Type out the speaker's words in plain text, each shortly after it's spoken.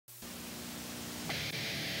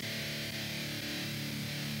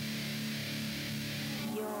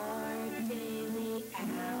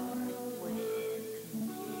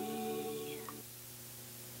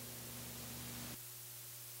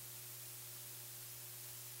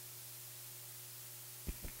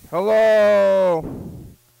Hello,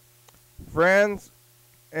 friends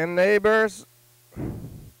and neighbors.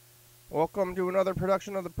 Welcome to another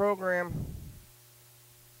production of the program.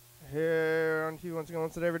 Here on TV once again,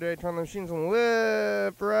 once a day, every day, turn the machines and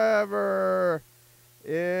live forever.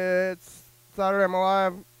 It's Saturday, I'm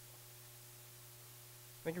alive.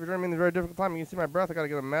 Thank you for joining me in this very difficult time. You can see my breath, I gotta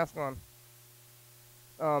get a mask on.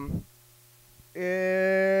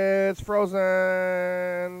 It's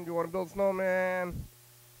frozen. You wanna build a snowman?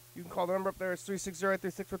 You can call the number up there. It's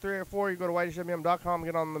 360-836-4384. You go to YDHWM.com,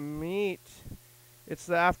 get on the meet. It's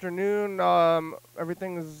the afternoon.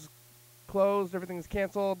 Everything is closed. Everything is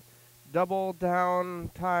canceled. Double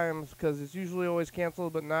down times because it's usually always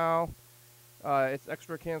canceled, but now it's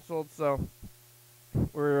extra canceled. So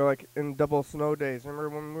we're like in double snow days. Remember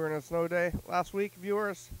when we were in a snow day last week,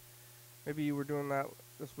 viewers? Maybe you were doing that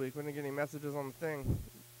this week. We didn't get any messages on the thing.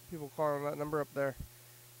 People calling that number up there.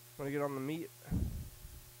 Want to get on the meet.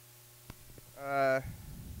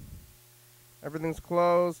 Everything's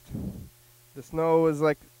closed. The snow is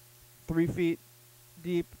like 3 feet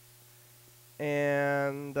deep.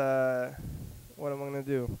 And what am I gonna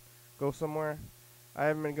do? Go somewhere? I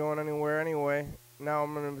haven't been going anywhere anyway. Now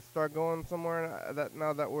I'm gonna start going somewhere.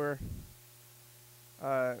 Now that we're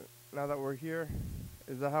here,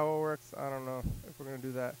 is that how it works? I don't know if we're gonna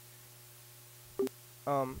do that.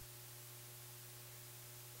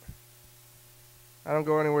 I don't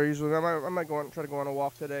go anywhere usually. I might go try to go on a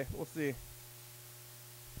walk today. We'll see.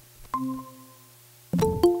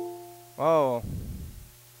 Oh.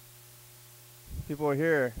 People are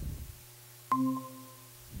here.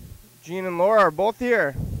 Gene and Laura are both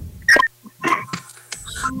here.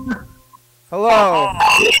 Hello.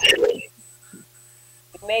 You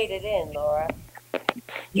made it in, Laura.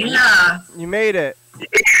 Yeah. You made it.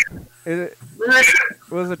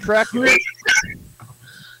 Was a trek?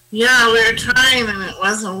 Yeah, we were trying and it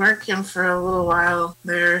wasn't working for a little while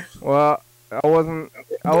there. Well, I wasn't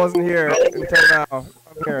here until now. I'm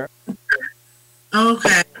here.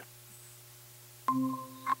 Okay.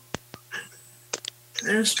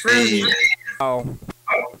 There's Fruity. Oh.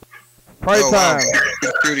 Party time. Wow.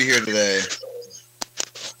 Fruity here today.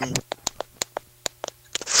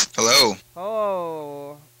 Hello.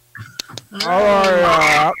 Oh. How are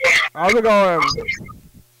ya? How's it going?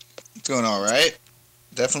 It's going all right.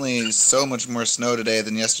 Definitely so much more snow today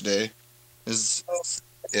than yesterday. It's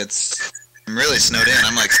I'm really snowed in.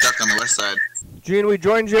 I'm like stuck on the west side. Gene, we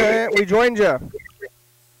joined you. We joined you.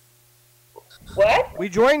 What? We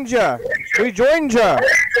joined you. We joined you.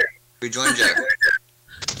 We joined you.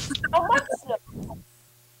 How much snow?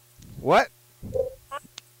 What? How much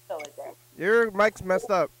snow is there? Your mic's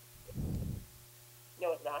messed up.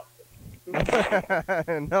 No, it's not.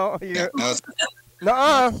 No, you. No,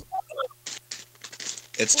 Nuh-uh.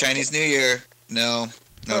 it's Chinese New Year. No,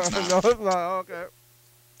 it's not. No, it's not. Okay.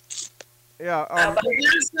 Yeah.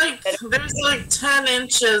 There's like 10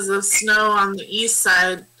 inches of snow on the east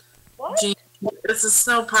side. What? It's a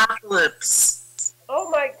snowpocalypse.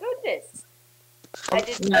 Oh my goodness. I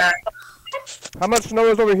didn't know. Yeah. How much snow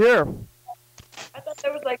is over here? I thought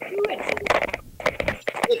there was like 2 inches.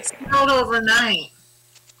 It snowed overnight.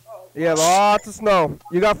 Oh, Yeah, lots of snow.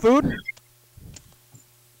 You got food?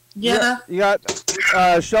 Yeah. You got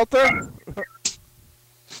shelter?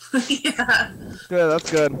 Yeah. Good,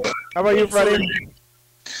 that's good. How about you, Freddie?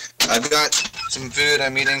 I've got some food.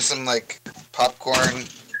 I'm eating some like popcorn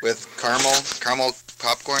with caramel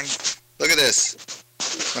popcorn. Look at this.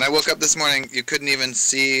 When I woke up this morning, you couldn't even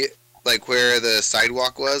see like where the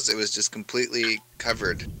sidewalk was. It was just completely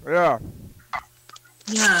covered. Yeah.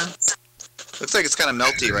 Yeah. Looks like it's kind of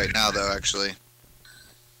melty right now, though. Actually.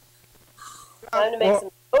 time to make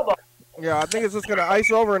some snowballs. Yeah, I think it's just gonna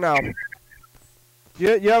ice over now.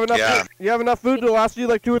 You have enough? Yeah. You have enough food to last you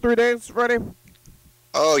like 2 or 3 days, Freddie?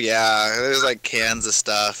 Oh yeah, there's like cans of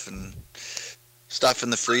stuff and stuff in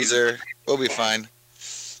the freezer. We'll be fine.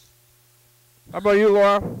 How about you,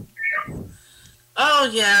 Laura? Oh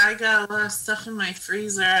yeah, I got a lot of stuff in my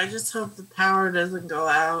freezer. I just hope the power doesn't go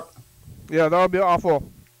out. Yeah, that would be awful.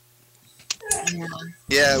 Yeah.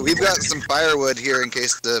 Yeah, we've got some firewood here in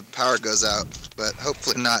case the power goes out, but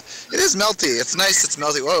hopefully not. It is melty. It's nice. It's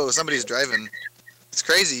melty. Whoa, somebody's driving. It's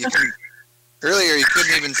crazy. You can. Earlier, you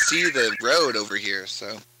couldn't even see the road over here.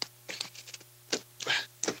 So.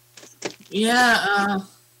 Yeah.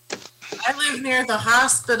 I live near the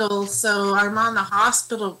hospital, so I'm on the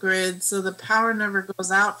hospital grid, so the power never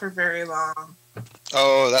goes out for very long.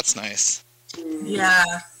 Oh, that's nice. Yeah.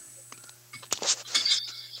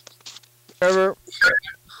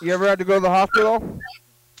 You ever had to go to the hospital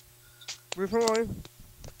recently?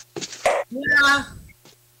 Yeah.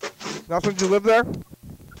 Not since you live there?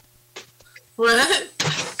 What?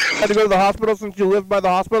 Had to go to the hospital since you lived by the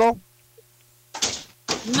hospital?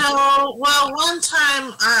 No, well, one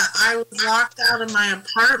time I was locked out of my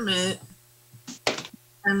apartment,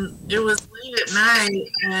 and it was late at night,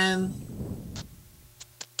 and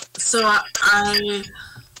so I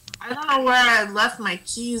don't know where I had left my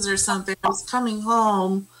keys or something. I was coming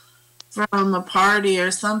home from a party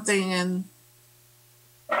or something, and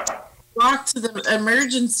walked to the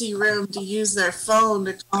emergency room to use their phone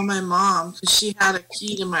to call my mom because she had a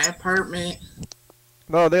key to my apartment.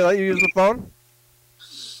 No, they let you use the phone?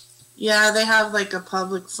 Yeah, they have like a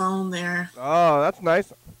public phone there. Oh, that's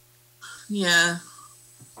nice. Yeah.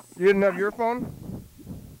 You didn't have your phone?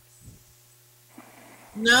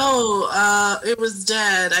 No, it was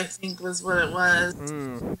dead, I think was what it was.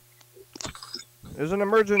 There's an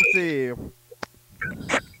emergency.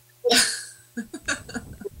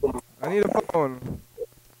 I need a phone.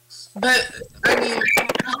 But, I mean,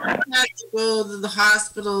 I haven't had to go to the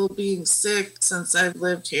hospital being sick since I've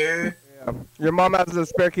lived here. Yeah. Your mom has a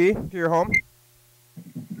spare key to your home?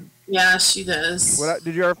 Yeah, she does.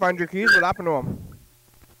 Did you ever find your keys? What happened to them?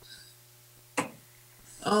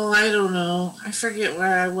 Oh, I don't know. I forget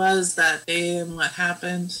where I was that day and what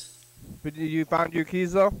happened. But did you find your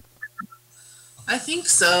keys, though? I think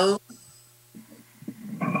so.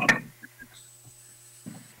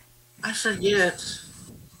 I forget.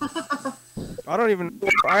 I don't even.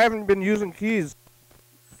 I haven't been using keys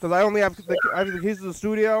because I only have the keys to the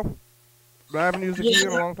studio, but I haven't used a key in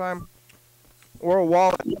a long time. Or a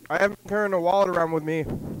wallet. I haven't carried a wallet around with me.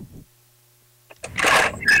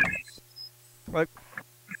 Like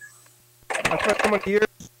I spent so many years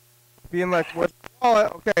being like, "Where's the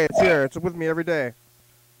wallet?" Okay, it's here. It's with me every day.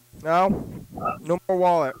 Now, no more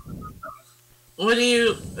wallet. What do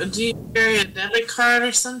you carry a debit card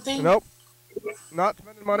or something? Nope. Not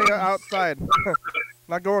spending money outside.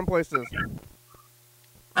 Not going places.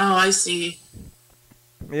 Oh, I see.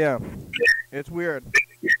 Yeah. It's weird.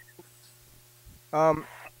 Do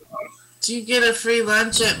you get a free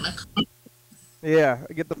lunch at McDonald's? Yeah,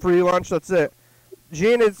 I get the free lunch, that's it.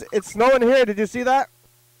 Gene, it's snowing here. Did you see that?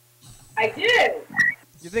 I did.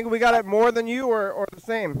 You think we got it more than you or the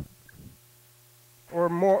same? Or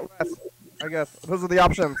more less, I guess. Those are the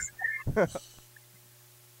options. Wait a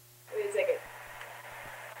second.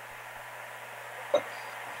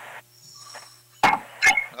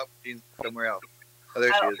 Oh, she's somewhere else. Oh,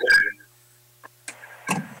 there she is.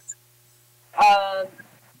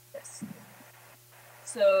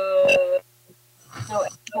 So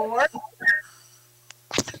mp4.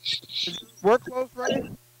 Is work close ready?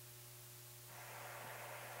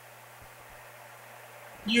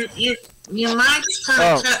 Your mic's kind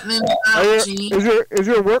of cutting in and out, Gene. Is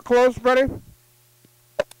your work closed, Freddie?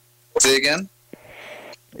 Say again?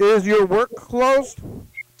 Is your work closed?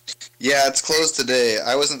 Yeah, it's closed today.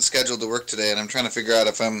 I wasn't scheduled to work today, and I'm trying to figure out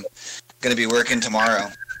if I'm going to be working tomorrow.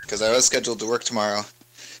 Because I was scheduled to work tomorrow.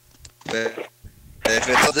 But if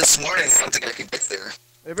it's this morning, I don't think I can get there.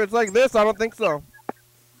 If it's like this, I don't think so.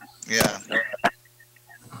 Yeah.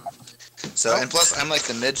 So, and plus, I'm like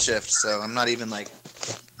the mid-shift, so I'm not even like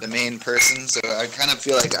the main person. So I kind of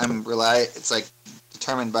feel like it's like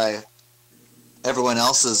determined by everyone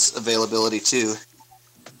else's availability too.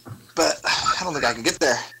 But I don't think I can get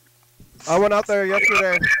there. I went out there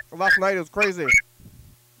yesterday. Last night it was crazy.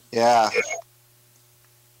 Yeah.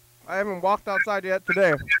 I haven't walked outside yet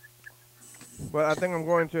today. But I think I'm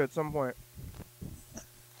going to at some point.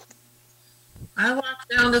 I walked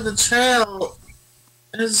down to the trail.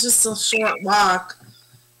 It was just a short walk,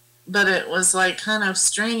 but it was like kind of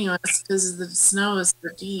strenuous because the snow is so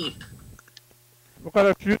deep. What kind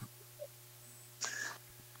of shoes?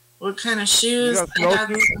 What kind of shoes? You got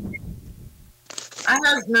snow shoes?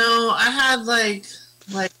 I had like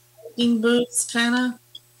hiking boots, kind of.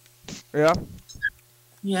 Yeah?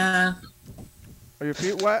 Yeah. Are your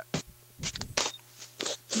feet wet?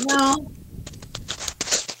 No.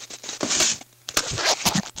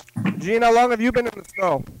 Gene, how long have you been in the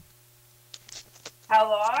snow? How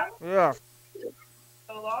long? Yeah.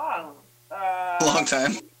 So long. Long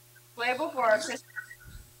time. Way before Christmas.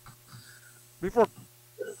 Before.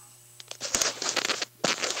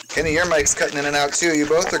 Kenny, your mic's cutting in and out too. You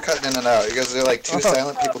both are cutting in and out. You guys are like two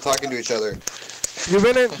silent people talking to each other. You've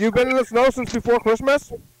been in the snow since before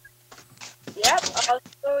Christmas? Yep, I'll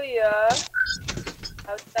show you.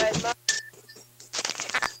 Outside my...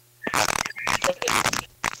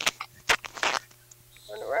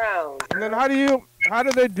 Turn around. And then how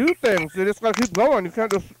do they do things? They just gotta keep going. You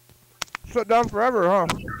can't just shut down forever, huh?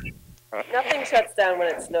 Nothing shuts down when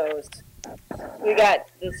it snows. We got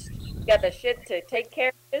the shit to take care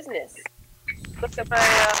of business. Look at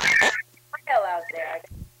my pile out there. I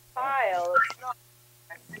got a pile of snow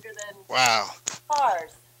bigger than Wow.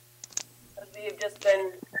 cars. We've just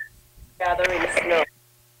been gathering snow.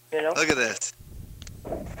 You know. Look at this.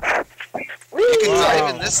 Whee! You can drive Wow.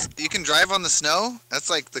 in this. You can drive on the snow? That's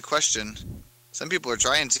like the question. Some people are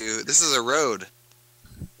trying to. This is a road.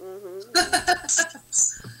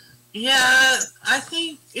 Yeah, I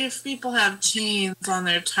think if people have chains on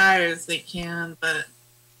their tires, they can, but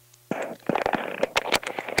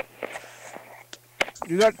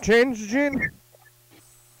You got change, Gene?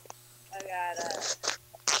 I got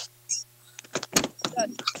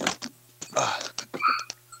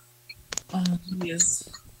oh, yes.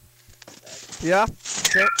 Yeah?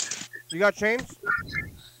 You got chains?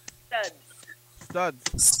 studs. Studs.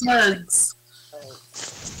 Studs.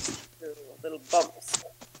 Little bumps.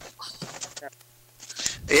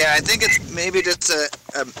 Yeah, I think it's maybe just a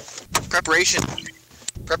preparation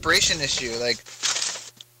issue. Like,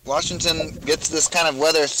 Washington gets this kind of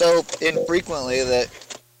weather so infrequently that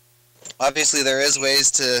obviously there is ways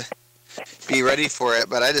to be ready for it,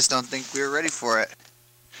 but I just don't think we were ready for it.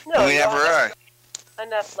 No, We never are.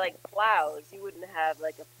 enough like plows. You wouldn't have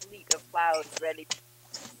like a fleet of plows ready.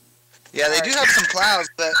 Yeah, they do have some plows,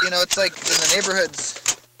 but you know, it's like in the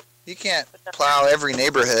neighborhoods, you can't plow every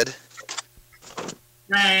neighborhood.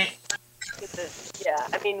 Right. Yeah,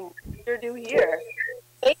 I mean, sure do here.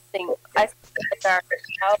 Amazing. I saw our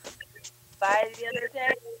house by the other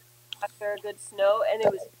day after a good snow, and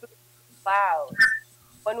it was clouds.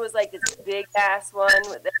 One was like this big ass one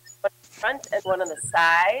with one in front and one on the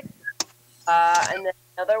side, and then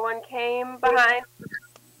another one came behind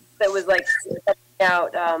that was like stepping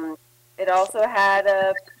out. It also had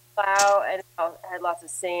a plow and it had lots of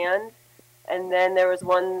sand, and then there was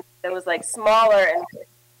one that was like smaller and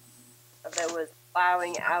that was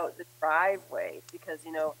plowing out the driveway because,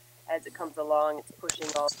 you know, as it comes along, it's pushing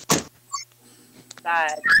all sides,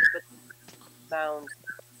 but mounds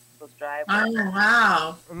those driveways. Oh,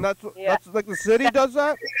 wow. And that's Yeah. that's like the city does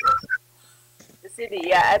that? The city,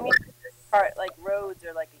 yeah. I mean, part like roads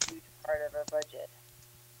are like a huge part of our budget.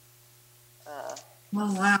 Oh,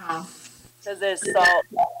 wow. Because there's salt,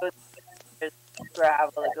 there's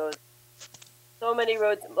gravel that goes. So many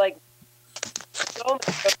roads, like so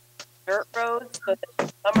many roads, dirt roads. So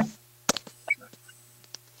that some are,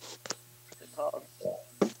 what's it called?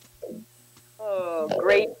 Oh,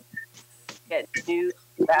 great! Get new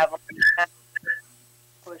gravel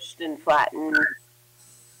pushed and flattened.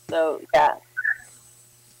 So yeah,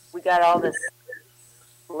 we got all this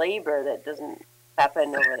labor that doesn't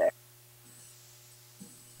happen over there.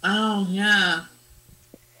 Oh, yeah.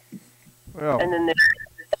 Yeah. And then there's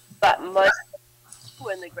that mud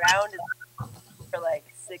when the ground is for like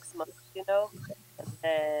 6 months, you know, and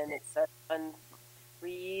then it starts to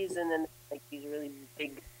freeze, and then like these really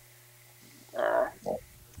big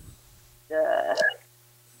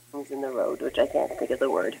things in the road, which I can't think of the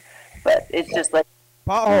word, but it's just like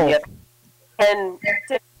Pothole. you have 10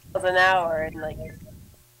 miles an hour and like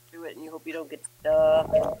do it, and you hope you don't get stuck.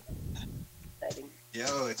 Exciting.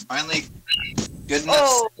 Yo, it's finally good enough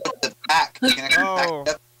Oh. to pack. You can actually pack Oh. it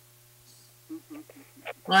up.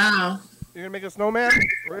 Wow. You're gonna make a snowman?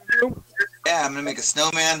 Ready to do? Yeah, I'm gonna make a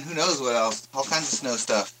snowman. Who knows what else? All kinds of snow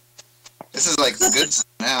stuff. This is like good stuff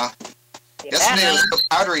now. Yesterday it was so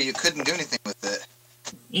powdery you couldn't do anything with it.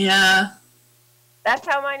 Yeah. That's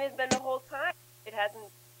how mine has been the whole time. It hasn't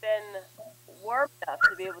been warm enough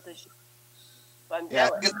to be able to shoot. So I'm Yeah,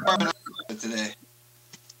 jealous. it's warm enough today.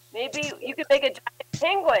 Maybe you could make a giant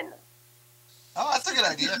penguin Oh, that's a good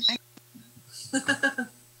idea.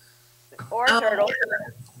 or a turtle.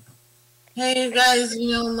 Hey, you guys,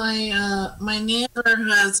 you know, my neighbor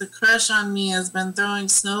who has a crush on me has been throwing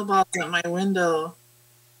snowballs at my window.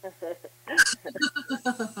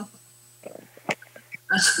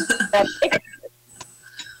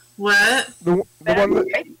 What? The one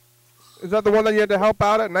that, is that the one that you had to help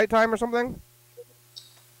out at nighttime or something?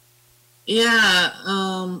 Yeah,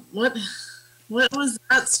 what was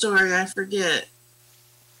that story? I forget.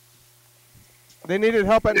 They needed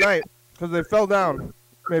help at night because they fell down.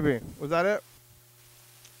 Maybe was that it?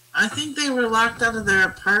 I think they were locked out of their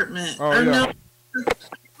apartment. Oh, Or yeah. no,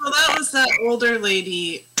 well, that was that older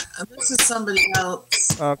lady. This is somebody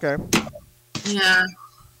else. Okay. Yeah.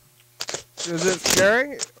 Is it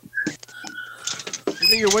scary? You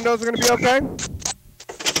think your windows are gonna be okay?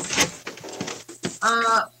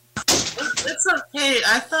 It's okay.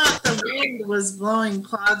 I thought the wind was blowing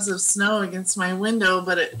clods of snow against my window,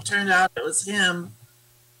 but it turned out it was him.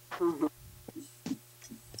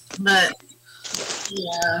 But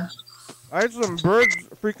yeah. I had some birds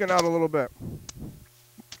freaking out a little bit,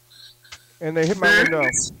 and they hit my window.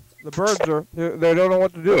 Birds? The birds are, they don't know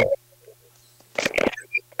what to do.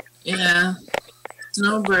 Yeah.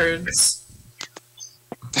 Snowbirds.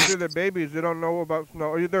 They're the babies. They don't know about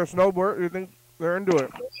snow. Are they a snowbird? You think they're into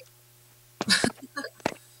it?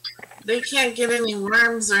 They can't get any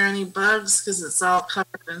worms or any bugs because it's all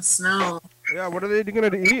covered in snow. Yeah, what are they going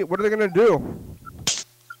to eat? What are they going to do?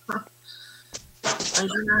 They're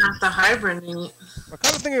going to have to hibernate. I'm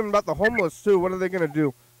kind of thinking about the homeless, too. What are they going to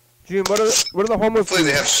do? Gene, what are the homeless Hopefully do?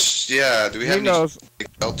 they have, yeah, do we have He any knows.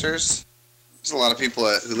 shelters? There's a lot of people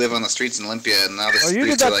who live on the streets in Olympia, and now the Oh, you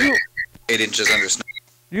did streets are that, like too. 8 inches under snow.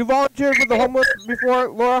 You volunteered with the homeless before,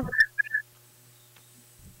 Laura?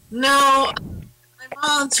 No, I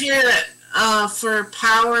volunteer for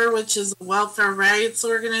Power, which is a welfare rights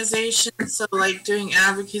organization. So, like, doing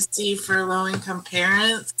advocacy for low-income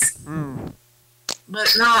parents. Mm. But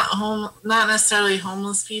not necessarily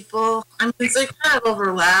homeless people. I mean, it kind of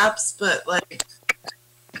overlaps, but like,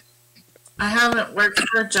 I haven't worked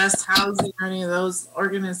for Just Housing or any of those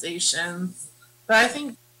organizations, but I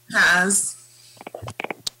think it has.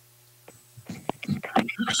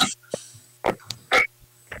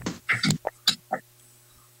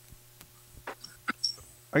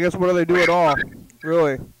 I guess what do they do at all?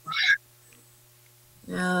 Really?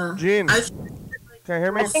 Yeah. Gene, I can you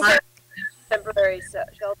hear me? I think there are temporary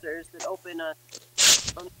shelters that open on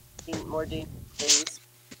more dangerous days.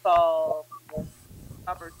 Fall,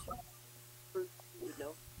 opportunity, you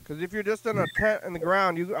know. Because if you're just in a tent in the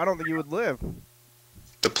ground, I don't think you would live.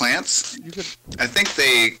 The plants? You could. I think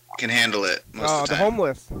they can handle it most of the The time.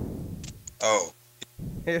 homeless. Oh.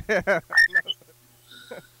 Yeah.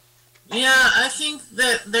 Yeah, I think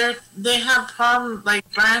that they have problems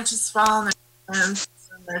like branches fall on their fence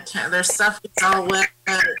and their stuff gets all wet.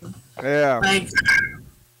 Yeah.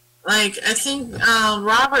 Like I think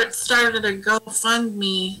Robert started a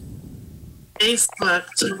GoFundMe Facebook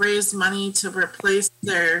to raise money to replace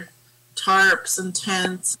their tarps and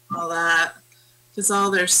tents and all that, because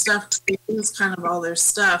all their stuff, they lose kind of all their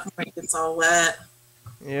stuff when it gets all wet.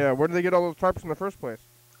 Yeah. Where did they get all those tarps in the first place?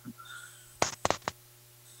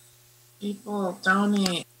 People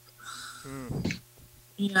donate. Hmm.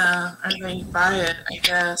 Yeah, or they buy it, I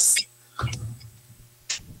guess.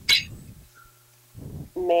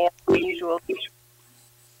 Man, usual.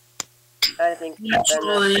 I think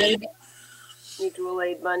Mutual aid. Mutual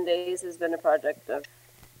Aid Mondays has been a project of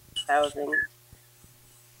housing.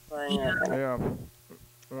 Yeah.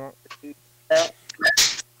 Well,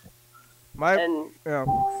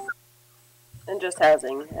 And just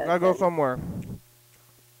housing. Gotta go somewhere.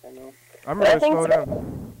 I know. I'm But I ready to think slow so.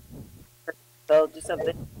 down. So do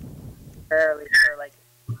something fairly for like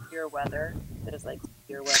severe weather. There's like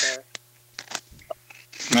severe weather.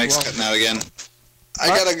 Mike's Well- cutting out again. I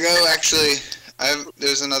What? gotta go, actually.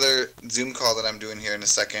 There's another Zoom call that I'm doing here in a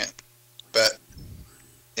second. But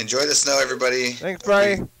enjoy the snow, everybody. Thanks,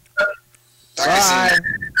 Brady. Talk to you Bye. soon.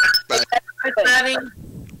 Bye. Betty,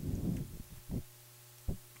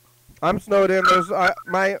 I'm snowed in.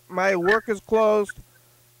 My work is closed,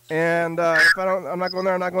 and if I'm not going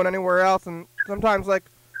there. I'm not going anywhere else. And sometimes, like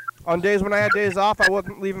on days when I had days off, I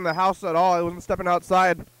wasn't leaving the house at all. I wasn't stepping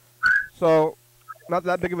outside. So, not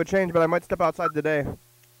that big of a change, but I might step outside today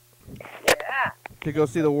Yeah. to go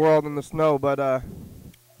see the world in the snow. But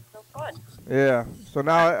So fun. yeah. So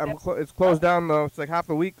now it's closed down though. It's like half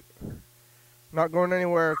the week. Not going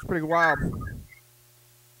anywhere. It's pretty wild.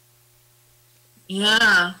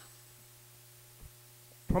 yeah.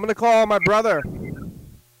 I'm gonna call my brother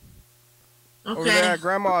over there Okay. at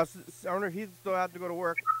Grandma's. I wonder if he still has to go to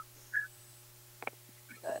work.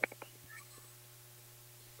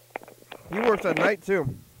 He works at night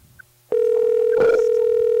too.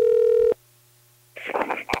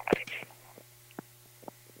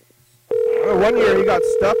 One year he got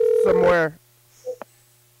stuck somewhere.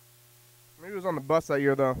 Maybe he was on the bus that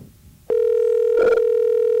year though.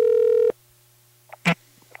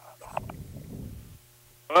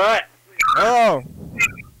 What? Oh,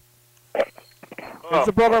 it's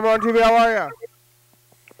the program on TV. How are ya?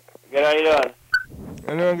 Good, how you doing?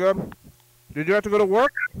 You doing good? Did you have to go to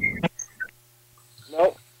work?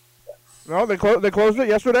 Nope. No, they closed it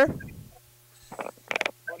yesterday.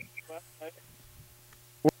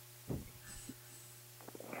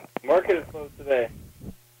 Market is closed today.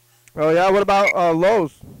 Oh yeah. What about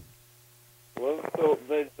Lowe's? Lowe's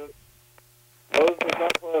is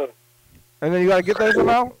not closed. And then you gotta get there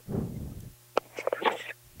somehow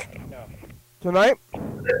No. tonight.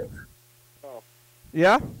 No.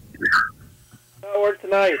 Yeah. No, work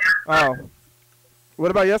tonight. Oh.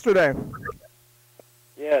 What about yesterday?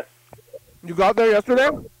 Yes. You got there yesterday?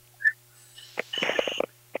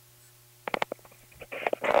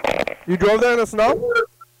 You drove there in the snow?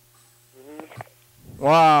 Mm-hmm.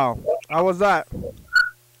 Wow. How was that?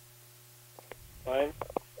 Fine.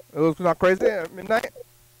 It was not crazy at midnight?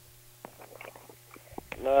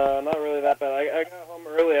 No, not really that bad. I got home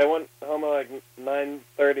early. I went home at like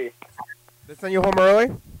 9:30. They sent you home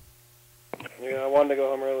early? You know, I wanted to go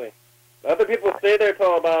home early. The other people stayed there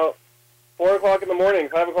till about 4 o'clock in the morning,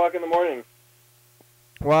 5 o'clock in the morning.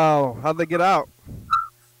 Wow. How'd they get out?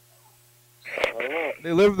 I don't know.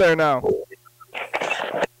 They live there now.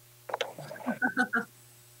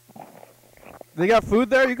 They got food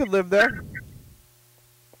there? You could live there.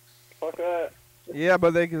 Fuck that. Yeah,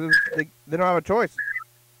 but they don't have a choice.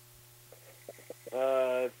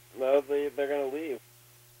 No, they're gonna leave.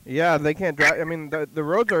 Yeah, they can't drive. I mean, the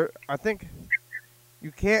roads are. I think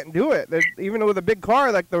you can't do it. Even with a big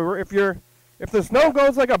car, like if the snow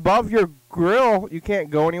goes like above your grill, you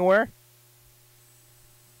can't go anywhere.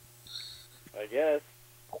 I guess.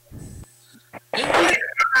 It gets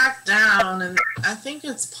back down, and I think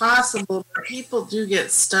it's possible that people do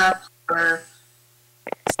get stuck or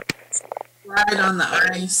ride on the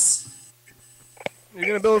ice. You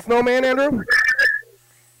gonna build a snowman, Andrew?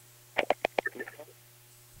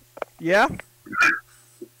 Yeah?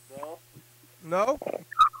 No. No?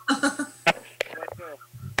 Let's go.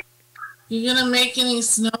 You gonna make any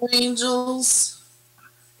snow angels?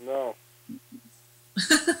 No.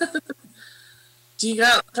 Do you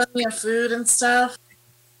got plenty of food and stuff?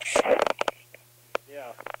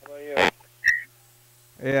 Yeah. How about you?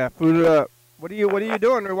 Yeah, food it up. What are you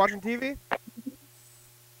doing? Are you watching TV?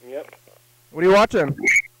 Yep. What are you watching?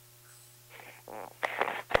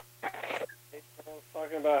 I was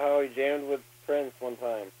talking about how he jammed with Prince one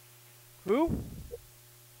time. Who?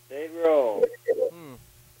 Dave Grohl.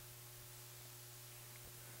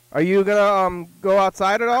 Are you gonna go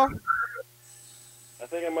outside at all? I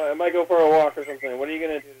think I might go for a walk or something. What are you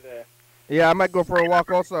gonna do today? Yeah, I might go for a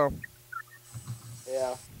walk also.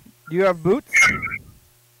 Yeah. Do you have boots?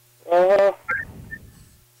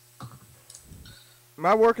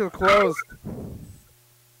 My work is closed.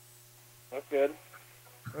 That's good.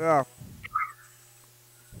 Yeah.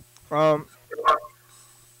 You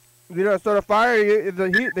gonna start a fire?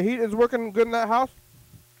 The heat is working good in that house?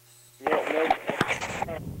 Yeah,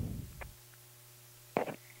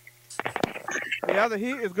 Yeah, the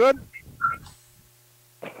heat is good.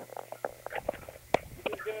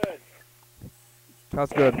 it's good.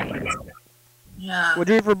 That's good. Yeah. What'd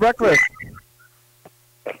you eat for breakfast?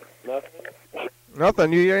 Nothing?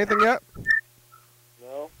 Nothing. You eat anything yet?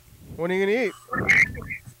 No? When are you gonna eat?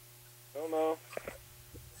 Don't know.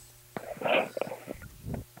 How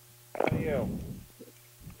about you?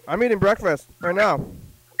 I'm eating breakfast right now.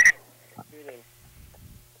 Eating.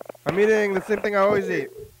 I'm eating the same thing I always eat.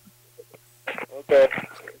 Okay.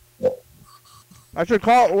 I should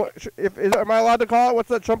call it. Am I allowed to call it? What's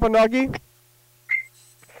that? Chumpanagi?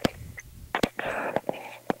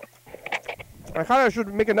 I kind of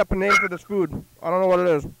should make up a name for this food. I don't know what it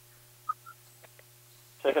is.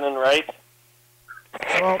 Chicken and rice?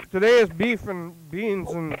 Well, today is beef and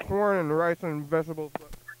beans and corn and rice and vegetables.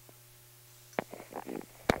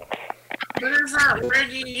 What is that word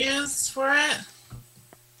you use for it?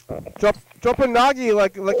 Chumpanagi,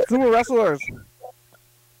 like sumo wrestlers.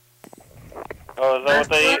 Oh, is that what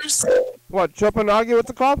they eat? Wrestlers? What, Chumpanagi? What's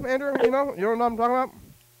it called, Andrew? You know what I'm talking about?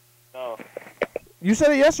 No. You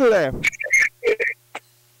said it yesterday.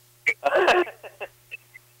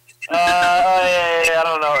 Yeah, I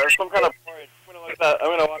don't know. It's some kind of porridge. I'm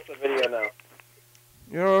gonna watch the video now.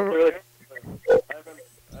 You know, Really? I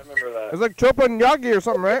remember that. it's like Chumpanagi or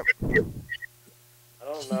something, right? I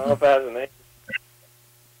don't know if it has a name.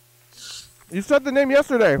 You said the name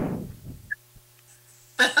yesterday.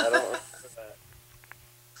 I don't remember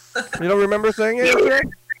that. You don't remember saying it yesterday?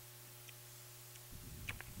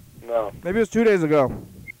 No. Maybe it was 2 days ago.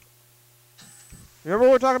 You remember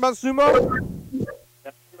we were talking about sumo?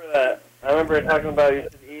 I remember that. I remember talking about you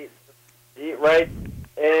should eat rice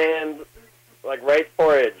and like rice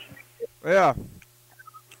porridge. Yeah.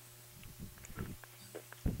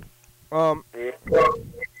 Yeah.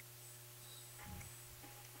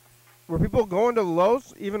 Were people going to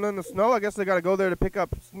Lowe's even in the snow? I guess they got to go there to pick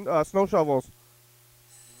up snow shovels.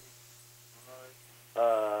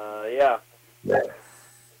 Yeah.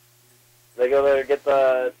 They go there to get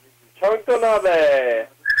the chonkonabe.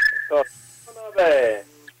 Chonkonabe.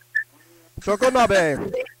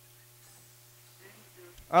 Chokonabe.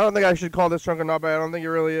 I don't think I should call this chokonabe. I don't think it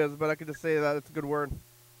really is, but I could just say that it's a good word.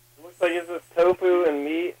 It looks like it's just tofu and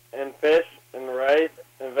meat and fish and rice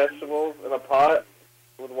and vegetables in a pot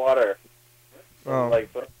with water. Oh. Like,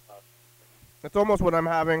 That's almost what I'm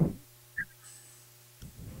having.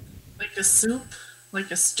 a soup,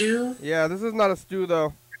 like a stew. Yeah, this is not a stew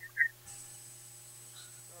though.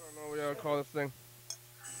 I don't know what you gotta call this thing.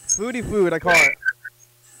 Foodie food, I call it.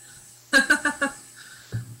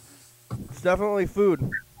 It's definitely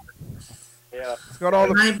food. Yeah. It's got all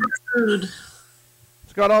the My food.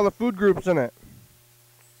 It's got all the food groups in it.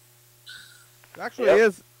 It actually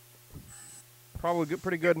is probably good,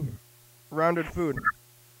 pretty good, rounded food.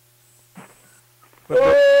 But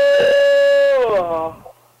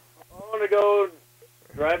Oh, I want to go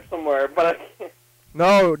drive somewhere, but I can't.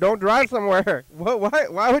 no, don't drive somewhere. What? Why?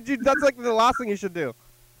 Why would you? That's like the last thing you should do.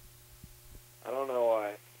 I don't know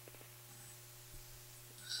why.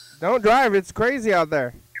 Don't drive. It's crazy out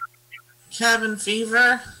there. Cabin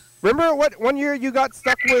fever. Remember what one year you got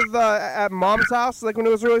stuck with at Mom's house, like when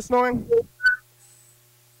it was really snowing?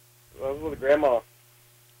 I was with Grandma.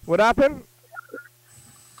 What happened?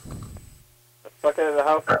 I stuck in the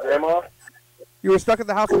house with Grandma. You were stuck at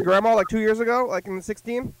the house with Grandma like 2 years ago, like in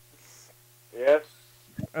 16? Yes.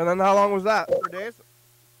 And then how long was that? 4 days?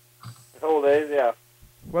 A couple days, yeah.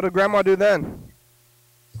 What did Grandma do then?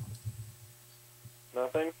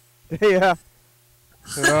 Nothing. Yeah.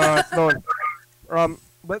 No, it's snowing.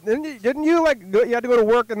 But didn't you like you had to go to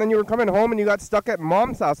work and then you were coming home and you got stuck at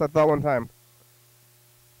Mom's house? I thought one time.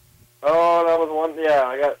 Oh, that was one. Yeah,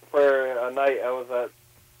 I got for a night. I was at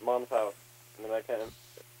Mom's house, and then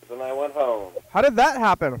I went home. How did that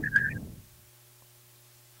happen?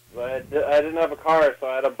 I didn't have a car, so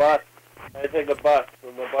I had a bus. I had to take the bus,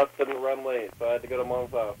 and the bus didn't run late, so I had to go to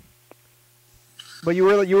Mom's house. But you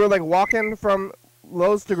were like walking from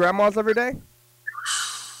Lowe's to Grandma's every day?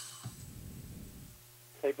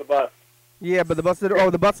 Take the bus. Yeah, but the bus did. Oh,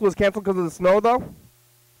 the bus was canceled because of the snow, though.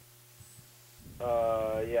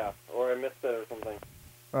 Yeah, or I missed it or something.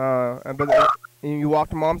 But you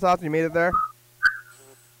walked to Mom's house and you made it there,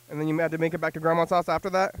 and then you had to make it back to Grandma's house after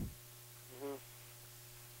that. Mhm.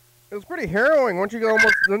 It was pretty harrowing.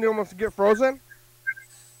 Didn't you almost get frozen?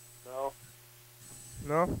 No,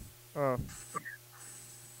 No. Oh.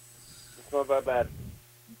 it's not that bad.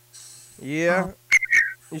 Yeah.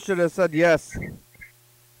 You should have said yes.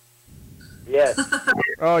 Yes.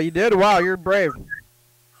 Oh, you did? Wow, you're brave.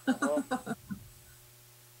 Well,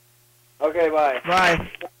 okay, bye. Bye.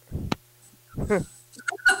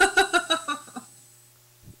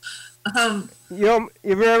 Have you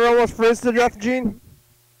ever almost frizzed to death, Gene?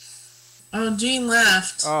 Oh, Jean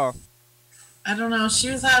left. Oh. I don't know. She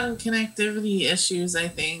was having connectivity issues, I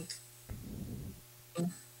think.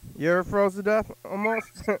 You ever froze to death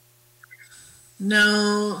almost?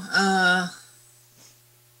 No,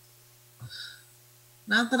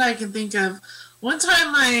 not that I can think of. One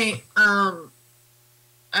time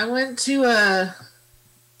I went to a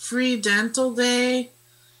free dental day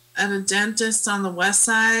at a dentist on the west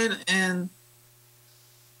side, and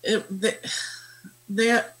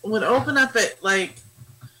they would open up at like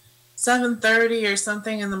 7:30 or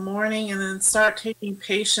something in the morning, and then start taking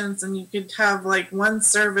patients, and you could have like one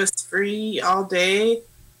service free all day.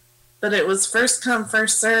 But it was first come,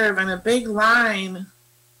 first serve, and a big line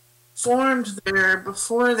formed there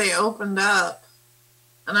before they opened up.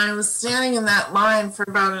 And I was standing in that line for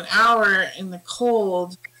about an hour in the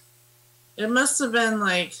cold. It must have been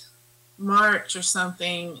like March or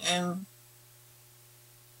something, and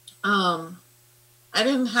I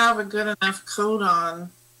didn't have a good enough coat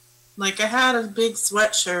on. Like, I had a big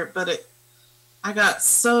sweatshirt, but I got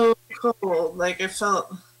so cold, like I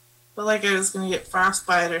felt like I was gonna get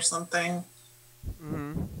frostbite or something.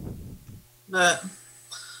 Mm-hmm. But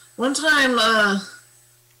one time,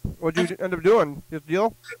 What'd you end up doing? Just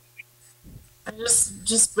deal? I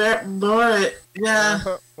just bore it.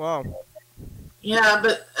 Yeah, Wow. yeah.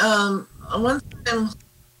 But one time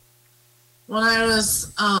when I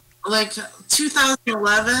was like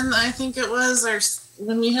 2011, I think it was, or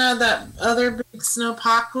when we had that other big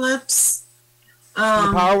snowpocalypse. The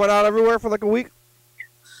power went out everywhere for like a week?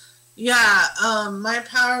 Yeah, my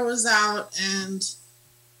power was out, and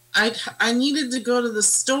I needed to go to the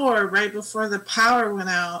store right before the power went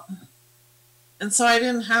out. And so I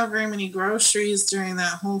didn't have very many groceries during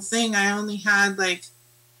that whole thing. I only had like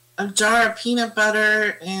a jar of peanut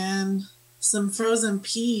butter and some frozen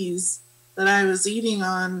peas that I was eating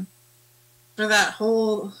on for that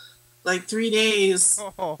whole like 3 days.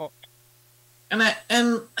 Oh. And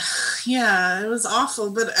yeah, it was awful.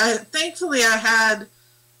 But thankfully I had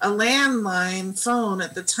a landline phone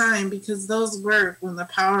at the time, because those work when the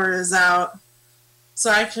power is out. So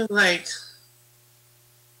I could like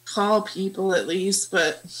call people at least,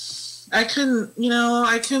 but I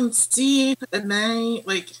couldn't see at night.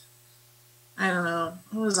 Like, I don't know.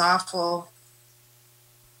 It was awful.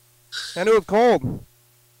 And it was cold.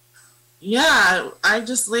 Yeah, I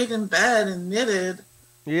just laid in bed and knitted.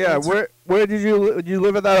 Yeah, where did you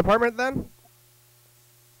live at that apartment then?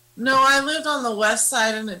 No, I lived on the west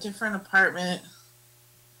side in a different apartment.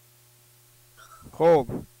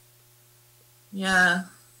 Cold. Yeah.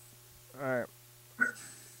 All right.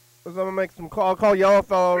 So I'm gonna make some call. I'll call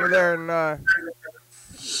Yellowfell over there in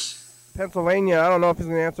Pennsylvania. I don't know if he's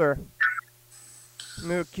gonna answer. I'm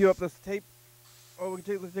gonna queue up this tape. Oh, let's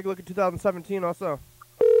take a look at 2017 also.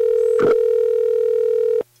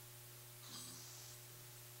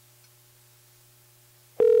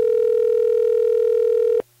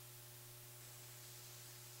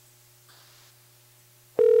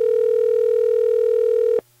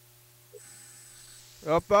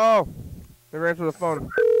 Oh, never answered the phone.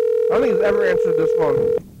 I don't think he's ever answered this phone.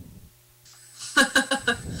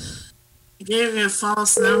 He gave me a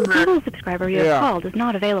false number. The total subscriber you have called is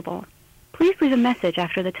not available. Please leave a message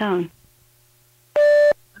after the tone.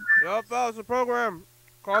 Yup, it's a program.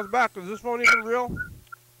 Calls back. Is this phone even real?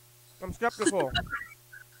 I'm skeptical.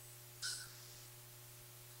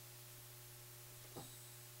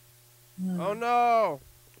 Oh no!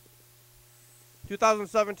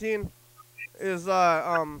 2017 is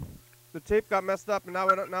the tape got messed up and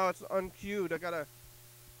now it's unqueued. I gotta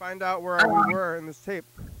find out where we were in this tape.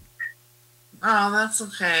 Oh, that's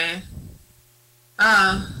okay.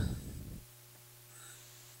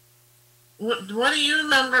 What do you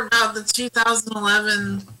remember about the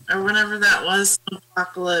 2011 or whenever that was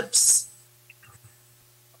apocalypse?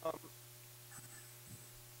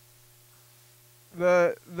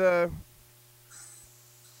 The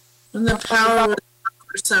When the power was out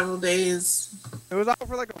for several days. It was out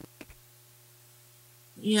for like a week.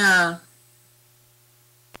 Yeah.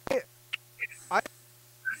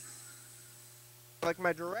 Like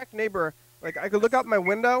my direct neighbor, like I could look out my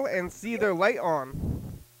window and see their light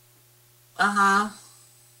on. Uh-huh.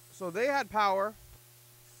 So they had power.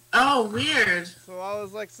 Oh, weird. So I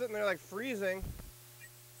was like sitting there like freezing.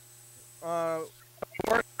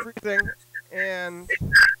 Freezing and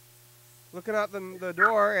looking out the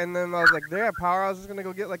door, and then I was like, they have power. I was just gonna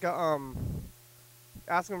go get like a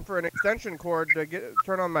ask them for an extension cord to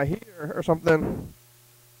turn on my heater or something.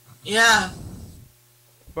 Yeah.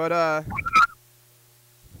 But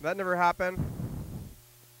that never happened.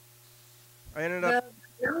 I ended up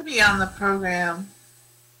Ruby on the program.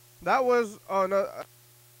 That was no.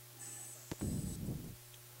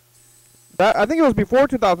 I think it was before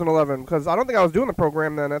 2011 because I don't think I was doing the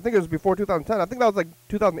program then. I think it was before 2010. I think that was like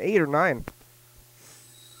 2008 or 9.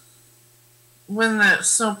 When the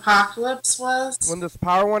snowpocalypse was? When this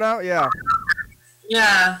power went out, yeah.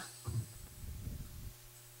 Yeah.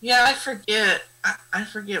 Yeah, I forget. I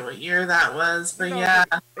forget what year that was, but yeah.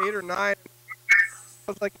 Was like 8 or 9. I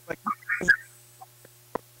was like.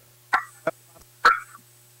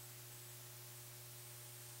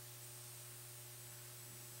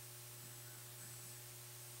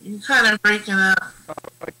 You're kind of breaking up.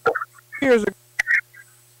 Like 2 years ago.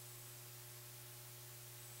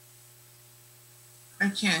 I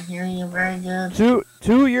can't hear you very good.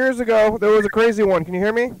 2 years ago, there was a crazy one. Can you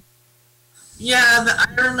hear me? Yeah,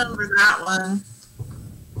 I remember that one.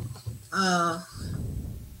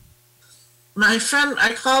 My friend,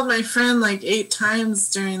 I called my friend like 8 times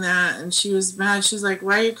during that, and she was mad. She's like,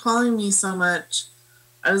 "Why are you calling me so much?"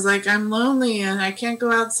 I was like, "I'm lonely and I can't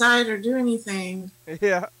go outside or do anything."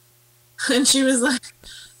 Yeah. And she was like,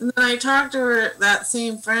 and then I talked to her, that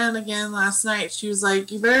same friend again last night. She was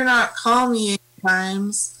like, "You better not call me 8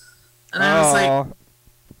 times." And I was like,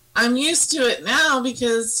 I'm used to it now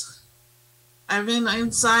because I've been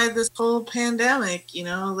inside this whole pandemic, you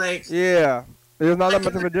know, like. Yeah. There's not that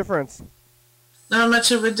much of a difference. Not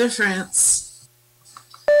much of a difference.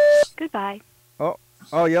 Goodbye. Oh,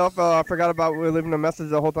 Yellowfell, I forgot about we were leaving a message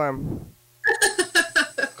the whole time.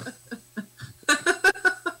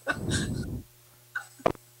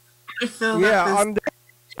 I feel Yeah, on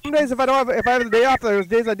some days if I have the day off, there's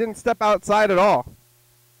days I didn't step outside at all.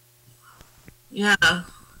 Yeah.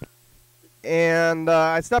 And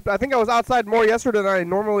I think I was outside more yesterday than I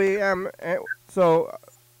normally am, so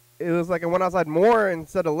it was like I went outside more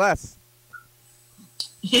instead of less.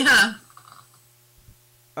 Yeah.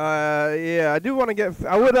 Yeah, I do want to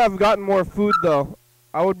I would have gotten more food though.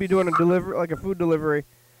 I would be doing a food delivery,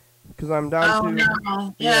 because I'm down to.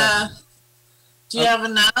 No. Yeah. Do you have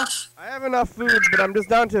enough? I have enough food, but I'm just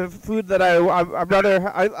down to food that I'd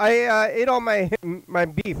rather. I ate all my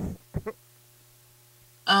beef.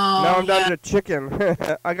 Oh. Now I'm down to chicken.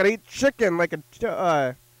 I gotta eat chicken like a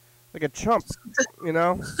chump, you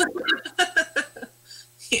know.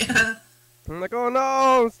 Yeah. I'm like, oh no,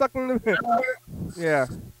 I'm stuck in the. Yeah.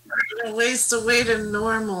 Waste away to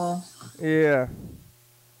normal. Yeah.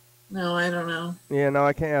 No, I don't know. Yeah, no,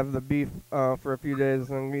 I can't have the beef for a few days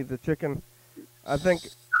and eat the chicken. I think,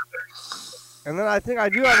 and then I think I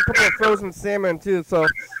do have a couple of frozen salmon too. So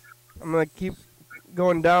I'm gonna keep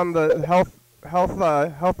going down the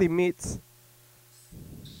healthy meats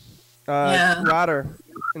Yeah. ladder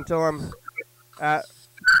until I'm at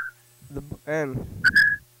the end.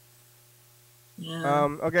 Yeah.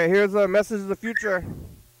 Okay, here's a message of the future.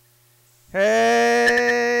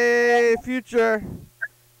 Hey, future.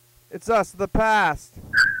 It's us, the past.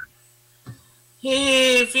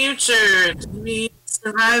 Hey, future. Did we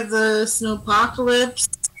survive the snowpocalypse?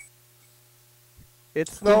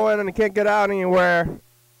 It's snowing and you can't get out anywhere.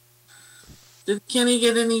 Did Kenny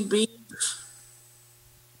get any beef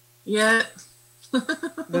yet?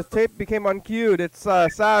 The tape became uncued. It's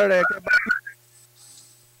Saturday.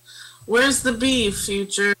 Where's the beef,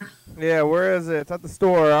 future? Yeah, where is it? It's at the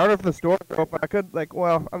store. I don't know if the store's open. I could, like,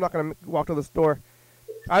 well, I'm not gonna walk to the store.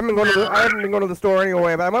 I haven't been going to the store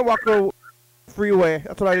anyway, but I might walk to the freeway.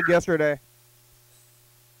 That's what I did yesterday.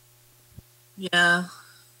 Yeah.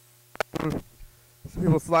 Some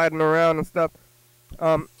people sliding around and stuff.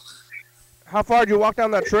 How far did you walk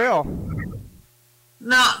down that trail?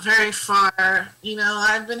 Not very far. You know,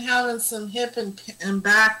 I've been having some hip and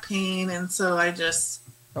back pain, and so I just...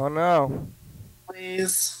 Oh, no.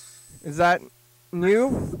 Please. Is that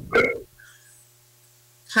new?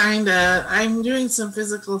 Kinda. I'm doing some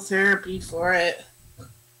physical therapy for it.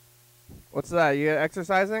 What's that? You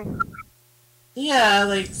exercising? Yeah,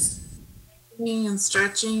 like sitting and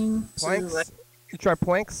stretching. Planks? Like, You try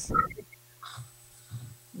planks?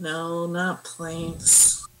 no, not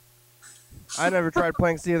planks. I never tried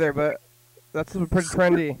planks either, but that's pretty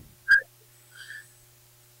trendy.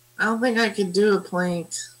 I don't think I could do a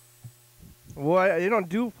plank. Well, you don't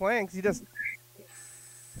do planks. You just...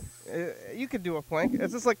 you could do a plank.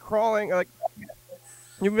 It's just like crawling. Like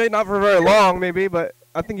you may not for very long, maybe, but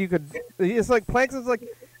I think you could. It's like planks is like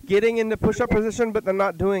getting into push-up position, but then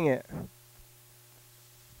not doing it.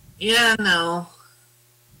 Yeah, no.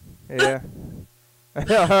 Yeah.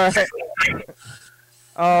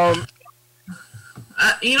 All right.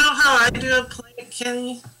 You know how I do a plank,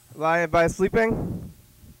 Kenny? Lie by sleeping.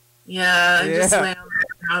 Yeah, I just Yeah. lay on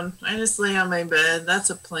the ground. I just lay on my bed. That's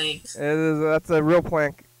a plank. It is. That's a real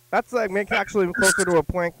plank. That's like actually closer to a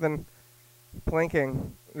plank than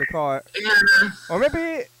planking. They call it. Yeah. Or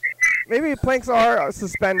maybe planks are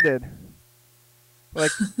suspended.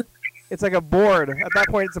 Like it's like a board. At that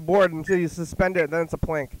point, it's a board until you suspend it. Then it's a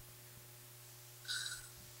plank.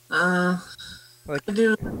 Like I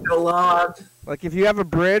do a log. Like if you have a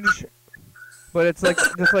bridge, but it's like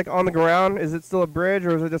just like on the ground, is it still a bridge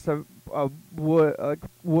or is it just a wood?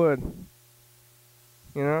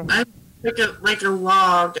 You know? I like a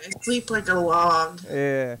log. I sleep like a log.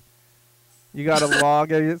 Yeah. You got a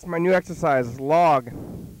log. It's my new exercise. Log.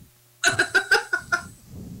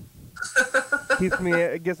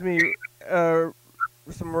 It gives me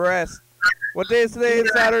some rest. What day is today?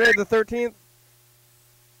 It's Saturday, the 13th.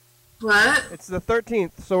 What? It's the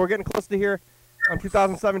 13th, so we're getting close to here on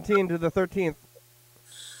 2017 to the 13th.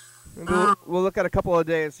 And we'll look at a couple of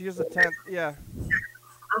days. Here's the 10th. Yeah.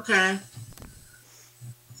 Okay.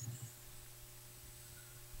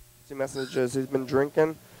 See messages. He's been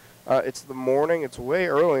drinking. It's the morning. It's way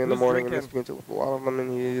early in the morning. Drinking? Drinking? And a lot of them, and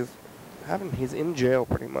he's in jail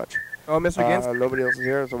pretty much. Oh, Mr. Ginsu. Nobody else is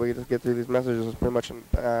here, so we can just get through these messages. It's pretty much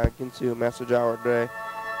a Ginsu message hour day.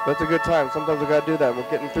 But it's a good time. Sometimes we gotta do that. We're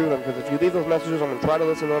getting through them because if you leave those messages, I'm gonna try to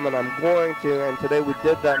listen to them, and I'm going to. And today we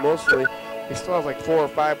did that mostly. He still has like 4 or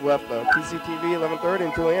 5 left though. TCTV 11:30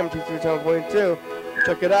 and 2 a.m. TCTV channel 22.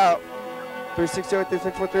 Check it out.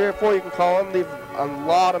 360-3643-4. You can call him. Leave a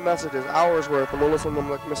lot of messages, hours worth, and we'll listen to them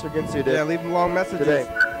like Mr. Ginsu did. Yeah, leave them long messages today.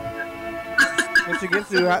 Mr.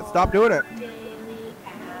 Ginsu, stop doing it.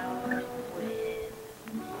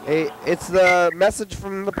 Hey, it's the message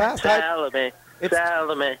from the past. Salome, It's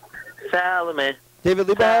Salome, Salome, David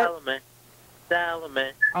Liebauer. Salome,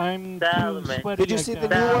 Salome, I'm Salome. sweaty. Did you see the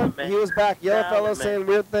new Salome. one? He was back. Yellow fellow saying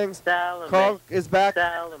weird things. Salome, Carl is back.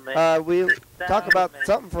 Salome, We talked about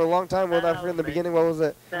something for a long time with in the beginning. What was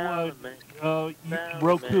it? Salome.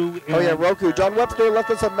 Roku. Oh yeah, Roku. John Webster left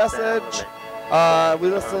us a message. We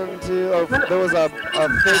listened to. There was a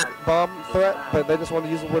fake bomb threat, but they just wanted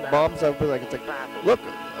to use the word bomb, so I was like, it's like, look,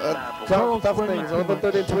 tough things.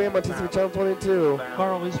 11:30 and 2 a.m. on TCV channel 22.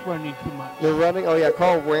 Carl is running too much. They're running. Oh yeah,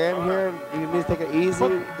 Carl ran here. You need to take it easy.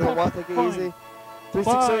 Doesn't want to take it easy.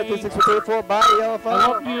 360-3634. Bye, yellow I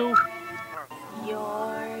fellow. love you.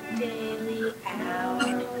 Your daily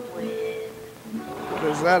out with.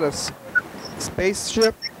 Is that a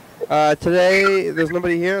spaceship? Today, there's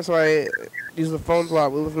nobody here, so I use the phones a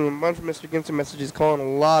lot. We listen to a bunch of Mr. Gibson messages calling a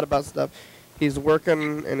lot about stuff. He's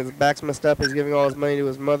working, and his back's messed up. He's giving all his money to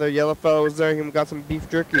his mother. Yellowfellow was there. He got some beef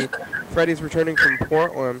jerky. Freddie's returning from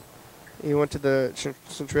Portland. He went to the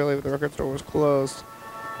Centralia, but the record store was closed.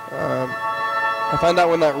 I found out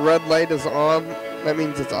when that red light is on, that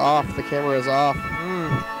means it's off. The camera is off.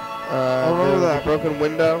 I remember there's that. a broken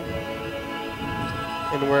window,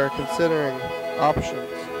 and we're considering options.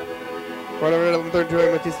 Whatever,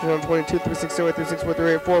 11:32 with Eastern on 22 3608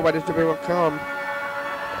 364384 YDHWM.com.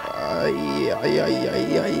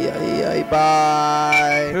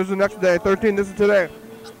 Bye. Here's the next day, 13. This is today.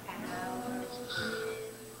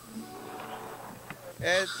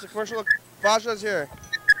 It's a commercial. Faja's here.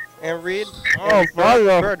 And Reed. Oh,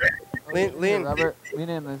 Faja. Lean. Robert, lean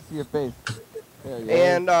in. Let's see your face. There you go.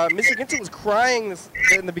 And Mr. Ginton was crying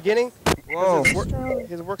in the beginning. Whoa.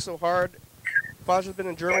 His work so hard. Faja's been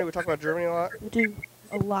in Germany. We talk about Germany a lot. We do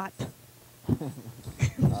a lot.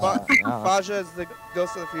 Faja is the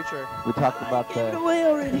ghost of the future. We talked about Get away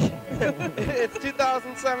already. It's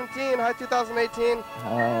 2017. Hi, 2018.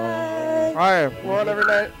 Hi. Hi. We're on every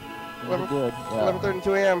night. We're good. Yeah.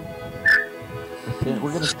 11:32 a.m.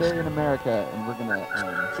 We're gonna stay in America, and we're gonna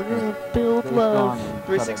build love.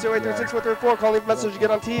 360-836-434. Call, leave a message, get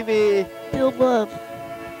on TV. Build love.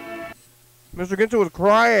 Mr. Ginter was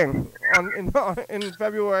crying in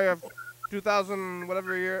February of 2000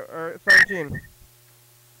 whatever year or 17.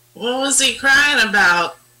 What was he crying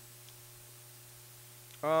about?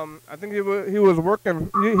 I think he was working.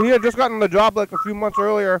 He had just gotten the job like a few months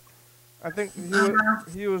earlier. I think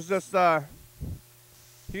he was just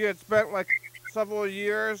he had spent like several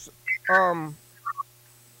years,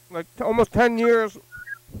 like almost 10 years,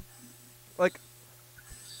 like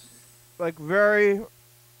very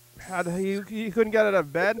he couldn't get out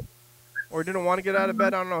of bed, or didn't want to get out of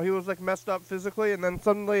bed. I don't know. He was like messed up physically, and then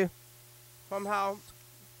suddenly, somehow,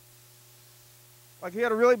 like he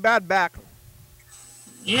had a really bad back.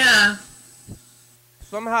 Yeah.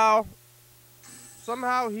 Somehow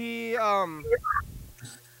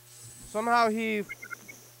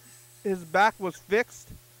his back was fixed,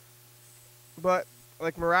 but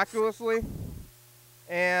like miraculously,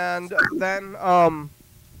 and then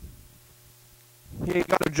he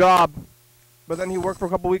got a job, but then he worked for a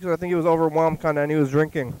couple weeks, and I think he was overwhelmed kind of, and he was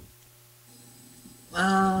drinking.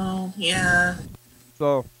 Oh, yeah.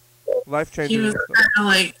 So, life changing. He was kind of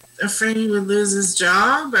like afraid he would lose his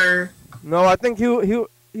job, or? No, I think he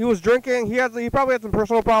was drinking. He probably had some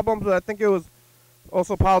personal problems, but I think it was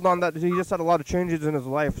also piled on that he just had a lot of changes in his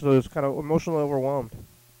life, so he was kind of emotionally overwhelmed.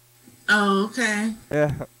 Oh, okay.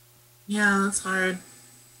 Yeah. Yeah, that's hard.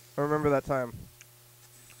 I remember that time.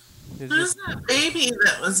 Who's that baby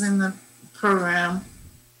that was in the program?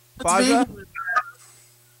 Faja?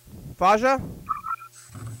 Faja?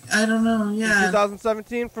 I don't know, yeah.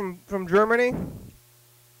 2017 from Germany?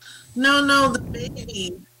 No, the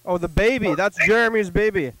baby. Oh, the baby. That's Jeremy's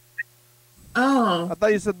baby. Oh. I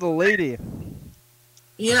thought you said the lady.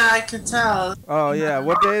 Yeah, I could tell. Oh, yeah.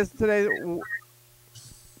 What day is today?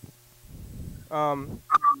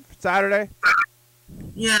 Saturday?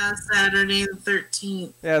 Yeah, Saturday the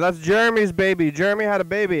 13th. Yeah, that's Jeremy's baby. Jeremy had a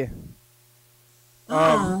baby.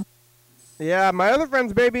 Oh. Yeah, my other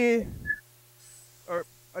friend's baby, or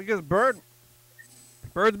I guess Bird's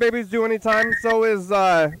baby's due anytime. So is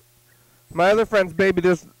my other friend's baby.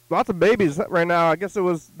 There's lots of babies right now. I guess it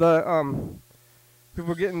was the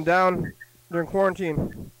people getting down during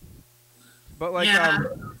quarantine. But like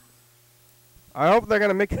I hope they're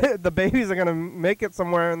gonna make it. The babies are gonna make it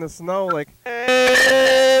somewhere in the snow. Like,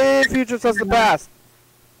 hey, future says the past.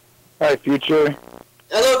 Hi, future.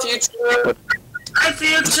 Hello, future. Hi,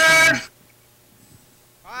 future.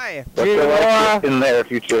 Hi. What's in there,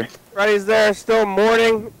 future? Freddy's there. Still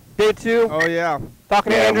morning, day 2. Oh yeah.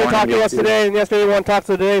 Talking to Andrew. Talked to us today, and yesterday one talked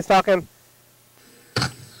to today. He's talking.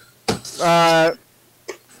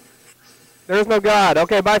 There's no God.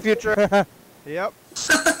 Okay, bye, future. Yep.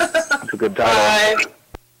 That's a good title.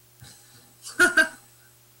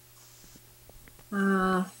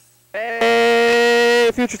 Bye.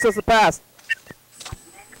 Hey, future says the past.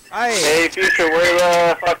 Hi. Hey, future,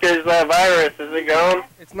 where the fuck is that virus? Is it gone?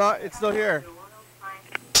 It's not. It's still here.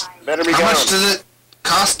 Better be How gone. much does it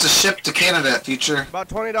cost to ship to Canada, future? About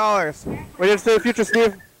 $20. What did you say, future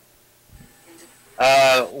Steve?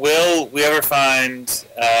 Will we ever find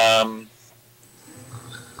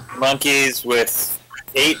monkeys with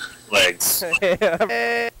 8 legs?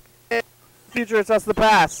 Future, it's us the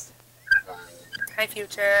past. Hi,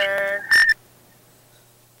 future.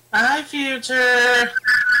 Hi, future.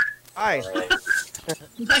 Hi. My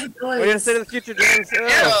What are you gonna say to the future, James? Ew.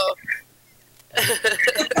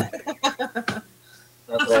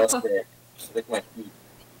 That's what I say. Lick my feet.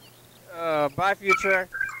 Bye, future.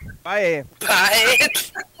 Bye. Bye.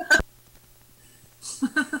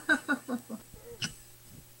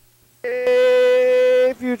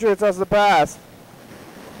 Hey, future, it's us the past.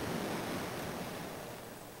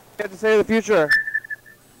 What do you have to say to the future?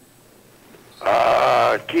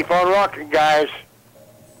 Keep on rocking, guys.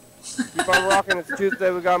 Keep on rocking. It's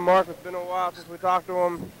Tuesday. We got Mark. It's been a while since we talked to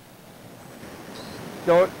him.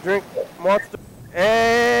 Don't drink Monster.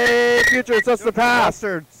 Hey, future, it's us the past.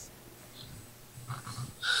 Bastards.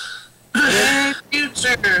 Hey,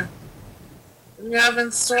 future. What do you have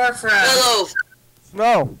in store for us? Hello.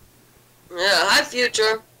 Snow. Yeah, hi,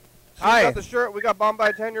 future. Hi. We got the shirt. We got bombed by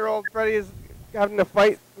a 10-year-old. Freddy is having to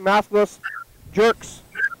fight maskless jerks.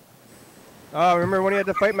 Remember when he had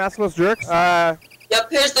to fight maskless jerks? Yep,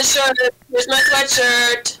 here's the shirt. Here's my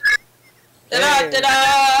sweatshirt. Ta-da, Hey. ta-da!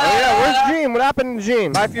 Oh yeah, where's Gene? What happened to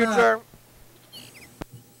Gene? Bye, future.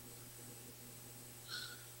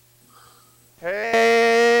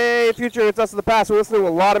 Hey, future, it's us of the past. We're listening to a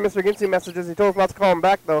lot of Mr. Gincy messages. He told us not to call him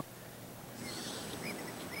back, though.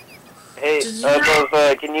 Hey,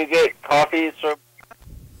 can you get coffees from...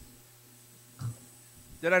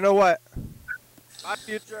 Did I know what? Bye,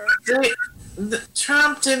 future.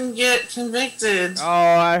 Trump didn't get convicted. Oh,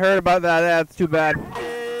 I heard about that. That's too bad.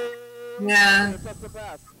 Yeah. It's us of the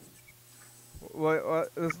past.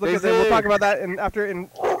 Let's look at this. We'll talk about that after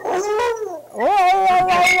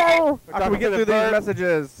we get through these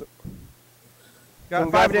messages.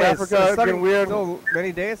 Got 5 days. Africa, So getting weird. So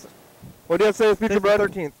many days. What do you have to say to future, bud?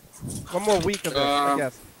 13th. One more week of this, I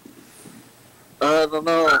guess. I don't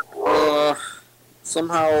know.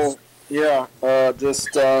 Somehow, yeah. Just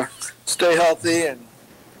stay healthy and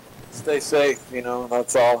stay safe. You know,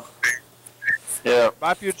 that's all. Yeah.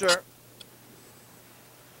 Bye, future.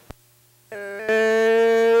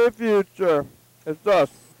 Hey, future. It's us.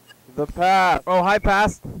 The past. Oh, hi,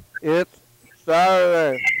 past. It's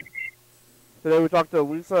Saturday. Today we talked to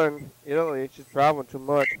Lisa in Italy. She's traveling too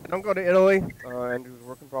much. Don't go to Italy. Andrew's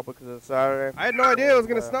working probably because it's Saturday. I had no idea it was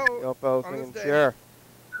going to snow. Yo, fellas, singing Cher.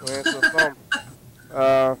 We answer the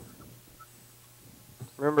phone.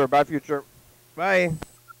 Remember, bye, future. Bye.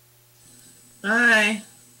 Bye.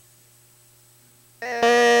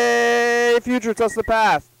 Hey, future. It's us the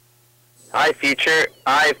past. Hi, future.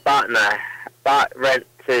 I bought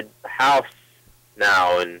rented house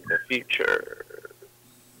now in the future.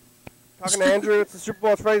 Talking to Andrew, it's the Super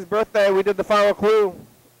Bowl. It's Freddy's birthday. We did the final clue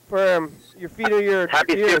for him. Your feet are your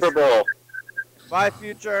Happy ears. Super Bowl. Bye,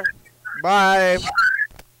 future. Bye.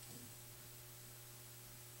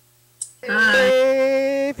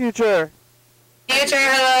 Hey, future. Future,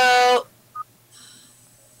 hello.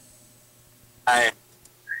 Hi.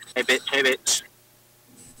 Hey, bitch. Hey, bitch.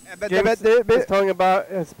 James is telling about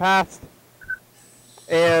his past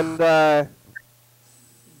and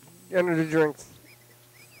energy drinks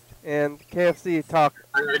and KFC talk.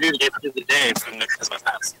 I'm gonna do the day of the day because my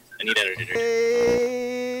past. I need energy drink.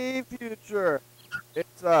 Hey, future.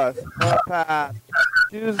 It's us. The past.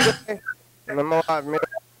 Tuesday. And I'm alive, man.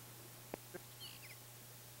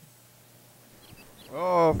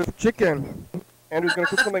 Oh, chicken. Andrew's gonna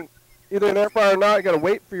cook something either in an air fryer or not. You gotta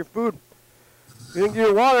wait for your food. You didn't get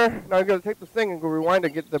your water. Now you gotta take this thing and go rewind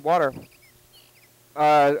and get the water.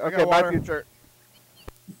 Okay, bye, future.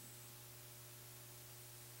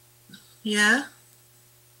 Yeah?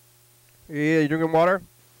 Yeah, you drinking water?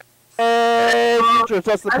 Hey, future, it's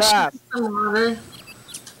us the past. Some water.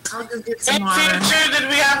 I'll go get some water. Hey, future, did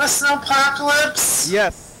we have a snowpocalypse?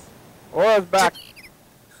 Yes. Laura's back.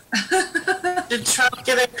 Did Trump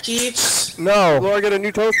get impeached? No. Laura get a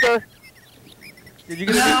new toaster? Did you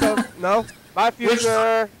get a new toaster? No? Bye,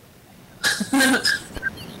 future.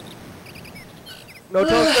 No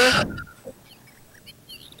toaster?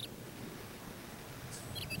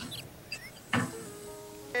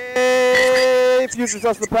 Hey, future's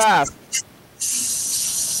us the past.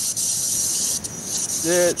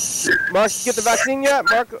 Did Mark get the vaccine yet?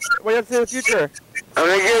 Mark, what do you have to say to the future? I'm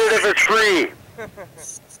gonna get it if it's free.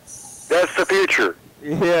 That's the future.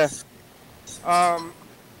 Yeah.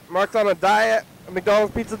 Mark's on a diet, a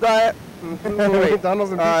McDonald's pizza diet.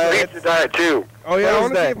 McDonald's and pizza. Pizza diet too. Oh yeah, I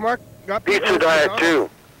want to see if Mark got Pizza diet too.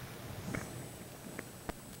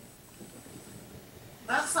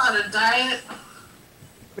 That's not a diet.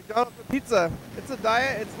 McDonald's and pizza. It's a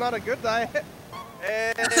diet. It's not a good diet.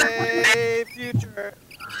 Hey, future.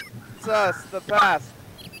 It's us, the past.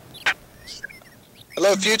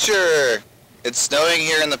 Hello, future. It's snowing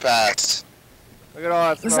here in the past. Look at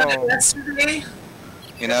all that Was snow. that yesterday?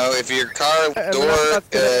 You know, if your car door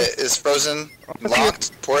is frozen,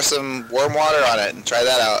 locked, pour some warm water on it and try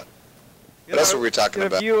that out. What else were we talking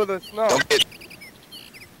about? Get a view of the snow. Don't get...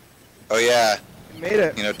 Oh yeah. You made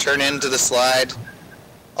it. You know, turn into the slide.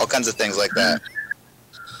 All kinds of things like that.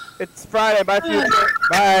 It's Friday. Bye, future.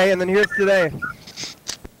 Bye. And then here's today.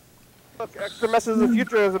 Look, extra message of the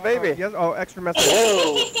future is a baby. Yes. Oh, extra message.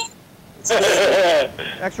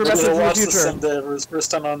 Extra message of the future. Someday for his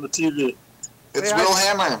first time on the TV. It's Will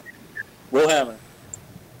Hammer. Will Hammer.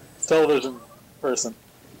 Television person.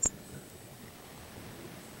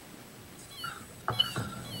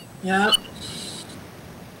 Yep.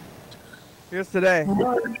 Here's today.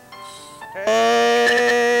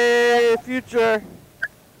 Hey, future.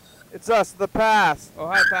 It's us, the past. Oh,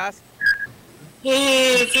 hi, past.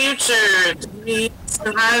 Hey, future. Did we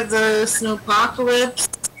survive the snowpocalypse?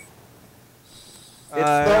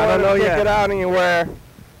 I don't know yet. Can't get out anywhere.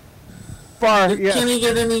 Far, yeah. Can you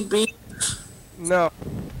get any beef? No.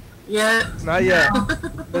 Yet? Not yet.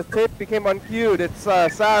 The tape became unqueued. It's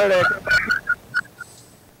Saturday.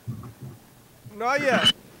 Not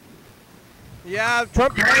yet. Yeah,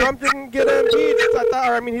 Trump didn't get impeached.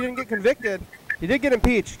 I mean, he didn't get convicted. He did get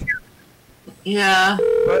impeached. Yeah.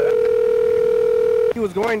 But he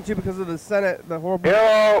was going to because of the Senate, the horrible...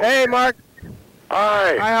 Hello. Hey, Mark.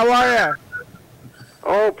 Hi. Hi, how are ya?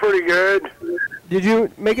 Oh, pretty good. Did you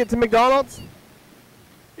make it to McDonald's?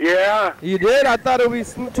 Yeah. You did? I thought it would be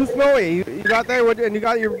too snowy. You got there and you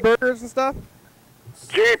got your burgers and stuff?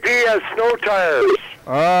 JP has snow tires.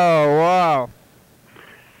 Oh, wow.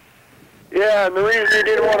 Yeah, and the reason he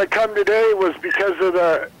didn't want to come today was because of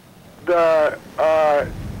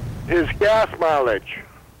his gas mileage.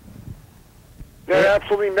 That had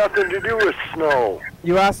absolutely nothing to do with snow.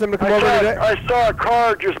 You asked him to come over today? I saw a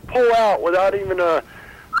car just pull out without even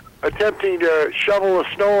attempting to shovel the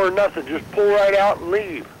snow or nothing. Just pull right out and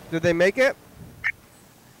leave. Did they make it?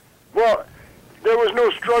 Well, there was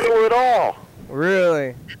no struggle at all.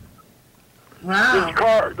 Really? Wow.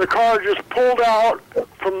 The car just pulled out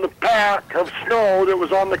from the pack of snow that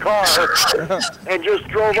was on the car and just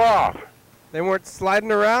drove off. They weren't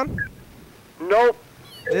sliding around? Nope.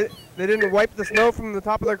 They didn't wipe the snow from the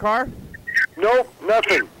top of their car? Nope,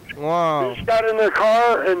 nothing. Wow. They just got in their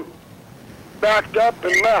car and backed up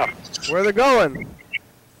and left. Where are they going?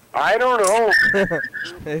 I don't know.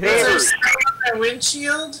 Neighbors. On their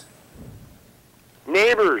windshield?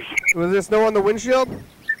 Neighbors. Was there snow on the windshield?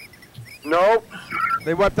 Nope.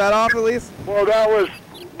 They wiped that off at least? Well,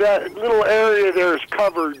 that little area there is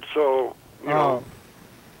covered, so, you know.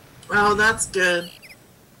 Oh, that's good.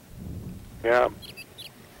 Yeah.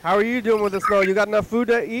 How are you doing with the snow? You got enough food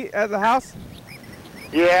to eat at the house?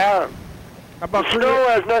 Yeah. How about the snow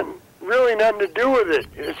has really nothing to do with it.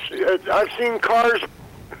 I've seen piles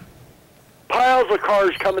of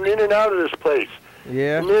cars coming in and out of this place.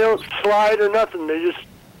 Yeah. And they don't slide or nothing. They just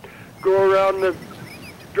go around the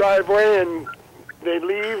driveway and they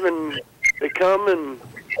leave and they come and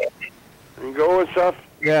go and stuff.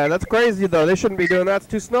 Yeah, that's crazy though. They shouldn't be doing that. It's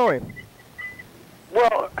too snowy.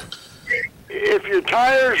 Well, if your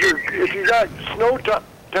if you got snow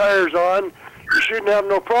tires on, you shouldn't have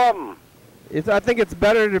no problem. I think it's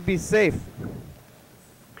better to be safe.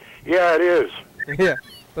 Yeah, it is. Yeah.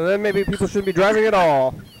 So then maybe people shouldn't be driving at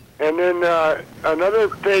all. And then another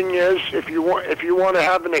thing is, if you want to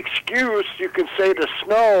have an excuse, you can say the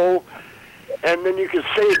snow, and then you can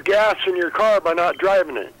save gas in your car by not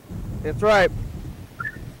driving it. That's right.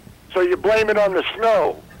 So you blame it on the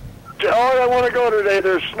snow. Oh, I want to go today.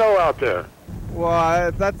 There's snow out there.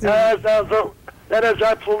 Well, that has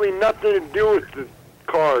absolutely nothing to do with the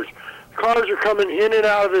cars. Cars are coming in and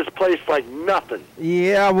out of this place like nothing.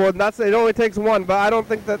 Yeah, well, it only takes one, but I don't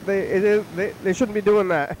think that they shouldn't be doing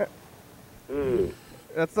that.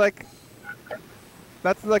 That's like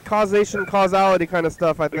causality kind of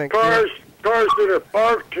stuff, I think. Cars that are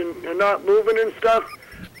parked and not moving and stuff,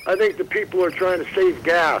 I think the people are trying to save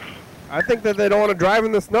gas. I think that they don't want to drive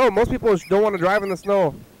in the snow. Most people don't want to drive in the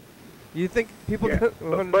snow. You think people? Yeah.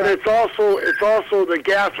 But it's also the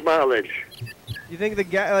gas mileage. You think the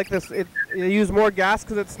you use more gas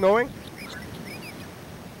because it's snowing?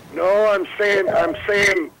 No, I'm saying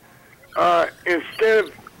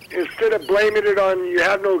instead of blaming it on you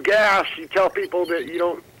have no gas, you tell people that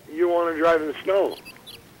you want to drive in the snow.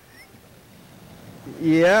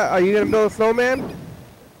 Yeah, are you gonna build a snowman?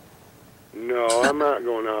 No, I'm not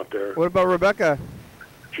going out there. What about Rebecca?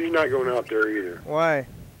 She's not going out there either. Why?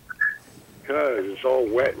 Because it's all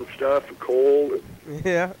wet and stuff and cold.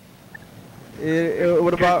 Yeah.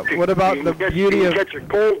 What about the beauty of? You catch a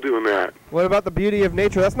cold doing that. What about the beauty of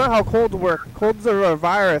nature? That's not how colds work. Colds are a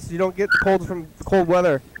virus. You don't get colds from cold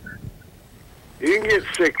weather. You can get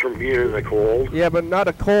sick from being in the cold. Yeah, but not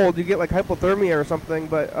a cold. You get like hypothermia or something.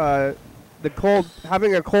 But the cold,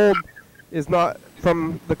 having a cold, is not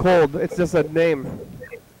from the cold. It's just a name.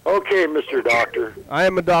 Okay, Mr. Doctor. I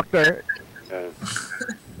am a doctor.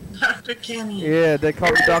 Dr. Kenny. Yeah, they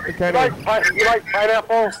call me Dr. Kenny. You like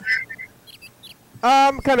pineapple?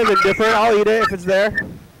 Kind of indifferent. I'll eat it if it's there.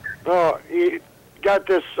 Oh, you got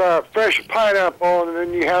this fresh pineapple, and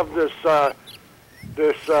then you have this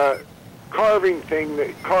carving thing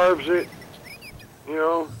that carves it. You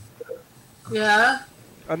know. Yeah.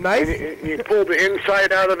 A knife. And you pull the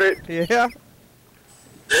inside out of it. Yeah.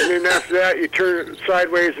 And then after that, you turn it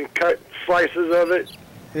sideways and cut slices of it.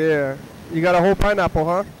 Yeah. You got a whole pineapple,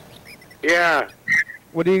 huh? Yeah.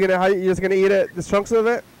 What are you gonna? How you just gonna eat it? The chunks of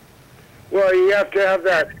it? Well, you have to have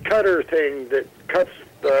that cutter thing that cuts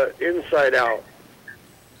the inside out.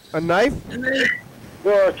 A knife?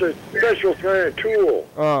 Well, it's a special kind of tool.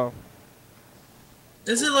 Oh.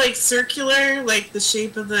 Is it like circular, like the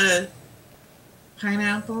shape of the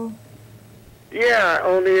pineapple? Yeah,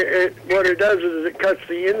 only what it does is it cuts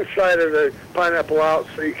the inside of the pineapple out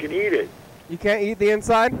so you can eat it. You can't eat the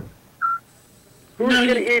inside? Who's going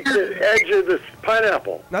to eat the edge of this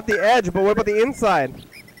pineapple? Not the edge, but what about the inside?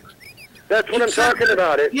 That's what I'm talking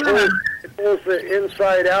about. It pulls the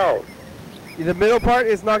inside out. The middle part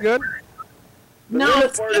is not good? The middle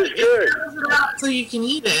part is good. It pulls it out so you can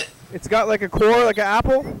eat it. It's got like a core, like an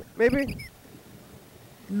apple, maybe?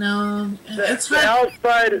 No, it's the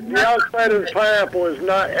outside of the pineapple is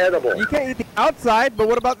not edible. You can't eat the outside, but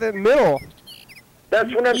what about the middle?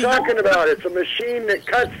 That's what I'm talking about. It's a machine that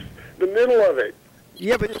cuts the middle of it.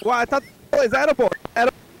 Yeah, but I thought it's edible.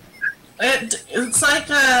 It's like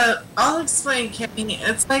a. I'll explain, Kenny.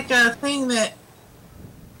 It's like a thing that.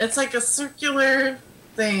 It's like a circular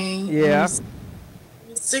thing. Yeah.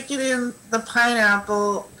 You stick it in the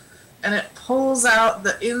pineapple, and it pulls out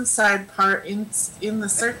the inside part in the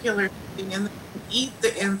circular thing, and then you eat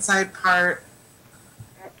the inside part.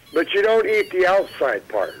 But you don't eat the outside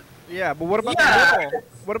part. Yeah, but what about the middle?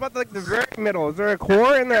 What about like the very middle? Is there a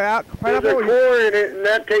core in the pineapple? There's a core in it, and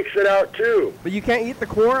that takes it out too. But you can't eat the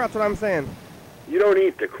core? That's what I'm saying. You don't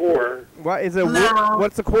eat the core. What is it? No.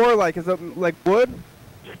 What's the core like? Is it like wood?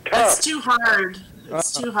 It's too hard.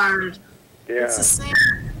 It's too hard. Yeah. It's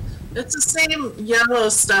the same yellow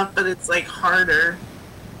stuff, but it's like harder.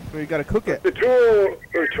 You gotta cook it. The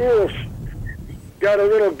tool's got a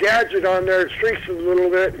little gadget on there. It shrinks it a little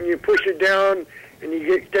bit, and you push it down, and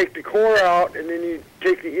you take the core out, and then you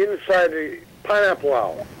take the inside of the pineapple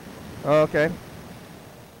out. Oh, okay.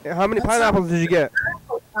 How many pineapples did you get?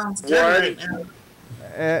 Sounds good right now.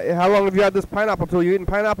 How long have you had this pineapple tool? You eating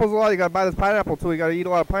pineapples a lot? You gotta buy this pineapple tool. You gotta eat a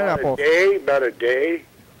lot of pineapples. About a day.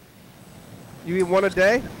 You eat one a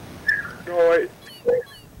day? No,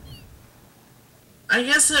 I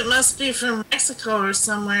guess it must be from Mexico or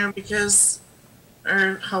somewhere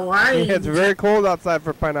or Hawaii. Yeah, it's very cold outside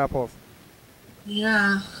for pineapples.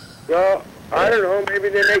 Yeah. Well, I don't know. Maybe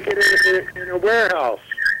they make it in a warehouse.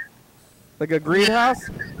 Like a greenhouse?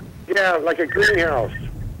 Yeah, like a greenhouse.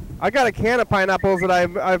 I got a can of pineapples that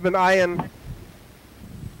I've been eyeing,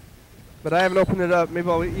 but I haven't opened it up. Maybe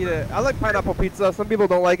I'll eat it. I like pineapple pizza. Some people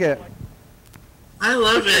don't like it. I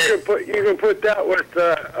love it. You can put that with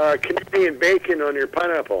Canadian bacon on your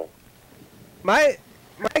pineapple. My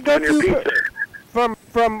go-to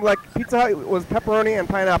from like Pizza Hut was pepperoni and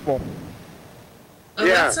pineapple. Oh,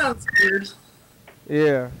 yeah. That sounds good.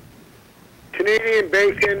 Yeah. Canadian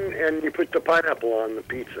bacon, and you put the pineapple on the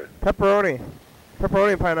pizza. Pepperoni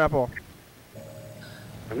and pineapple.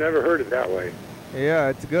 I've never heard it that way. Yeah,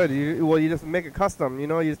 it's good. You just make it custom. You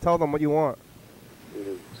know, you just tell them what you want.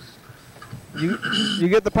 Mm-hmm. You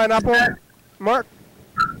get the pineapple, Mark?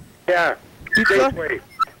 Yeah. Pizza? Safeway.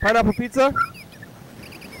 Pineapple pizza?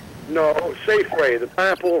 No, Safeway. The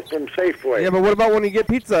pineapple from Safeway. Yeah, but what about when you get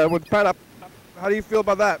pizza with pineapple? How do you feel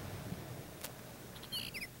about that?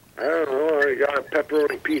 I don't know. I got a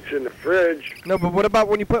pepperoni pizza in the fridge. No, but what about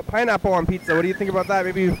when you put pineapple on pizza? What do you think about that?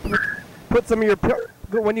 Maybe you put some of your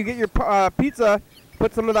when you get your pizza,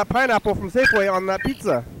 put some of that pineapple from Safeway on that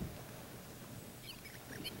pizza.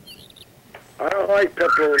 I don't like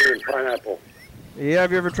pepperoni and pineapple. Yeah,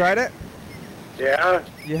 have you ever tried it? Yeah.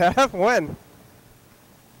 You have? When?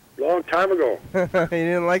 Long time ago. You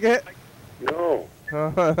didn't like it? No.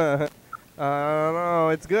 I don't know.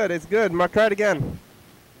 It's good. It's good. Mark, try it again.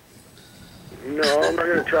 No, I'm not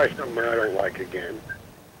going to try something I don't like again.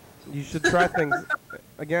 You should try things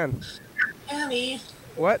again. Annie.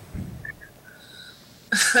 What?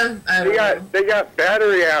 They got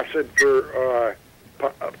battery acid for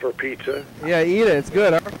pizza. Yeah, eat it. It's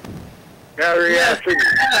good, huh? Battery acid.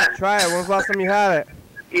 Try it. When was the last time you had it?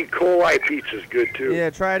 E. coli pizza's good too. Yeah,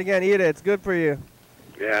 try it again. Eat it. It's good for you.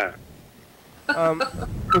 Yeah.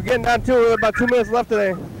 We're getting down to it. We have about 2 minutes left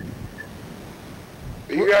today.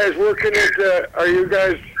 Are you guys working at? Are you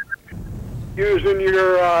guys using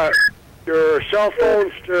your cell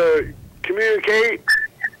phones to communicate?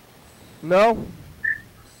 No.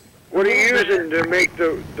 What are you using to make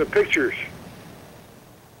the pictures?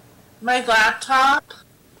 My laptop.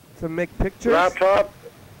 To make pictures? Laptop?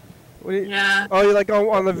 Yeah. Oh, you like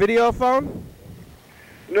on the video phone?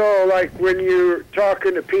 No, like when you're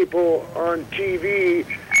talking to people on TV,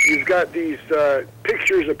 you've got these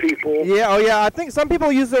pictures of people. Yeah, oh yeah, I think some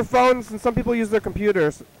people use their phones and some people use their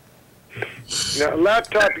computers. Now,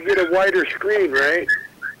 laptop, you get a wider screen, right?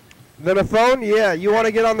 Then a phone? Yeah. You want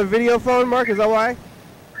to get on the video phone, Mark? Is that why?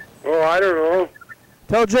 Oh, I don't know.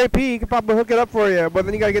 Tell JP, he can probably hook it up for you, but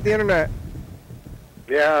then you got to get the internet.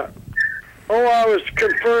 Yeah. Oh, I was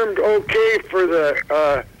confirmed okay for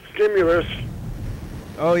the stimulus.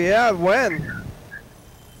 Oh, yeah? When?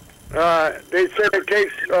 They said it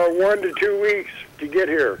takes 1 to 2 weeks to get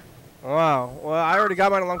here. Wow. Well, I already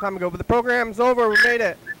got mine a long time ago, but the program's over. We made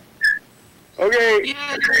it. Okay.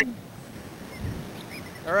 Yeah.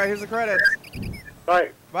 All right, here's the credits.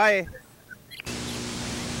 Bye. Bye.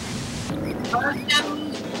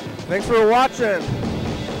 Thanks for watching.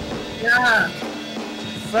 Yeah.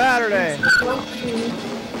 Saturday.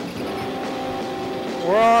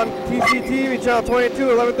 We're on TCTV channel 22,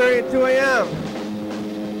 11:30 and 2 a.m.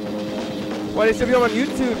 YDHWM on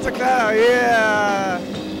YouTube. Check that out. Yeah.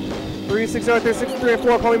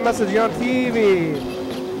 360-3634. Call me message. You're on TV.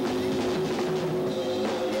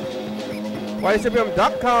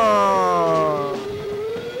 YDHWM.com.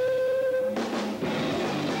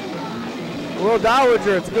 Little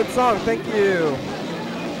Dowager. It's a good song. Thank you.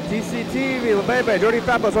 TCTV, La Bebe, Dirty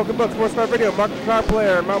Fabulous, Open Books, 4-Star Video, Mark Car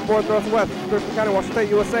Player, Mountain Board, Northwest, Thurston County, Washington State,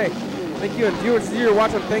 USA. Thank you, and viewers, you're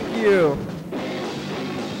watching, thank you.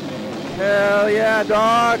 Hell yeah,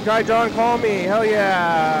 dog. Guy John, call me. Hell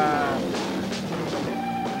yeah.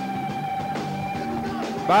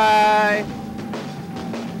 Bye.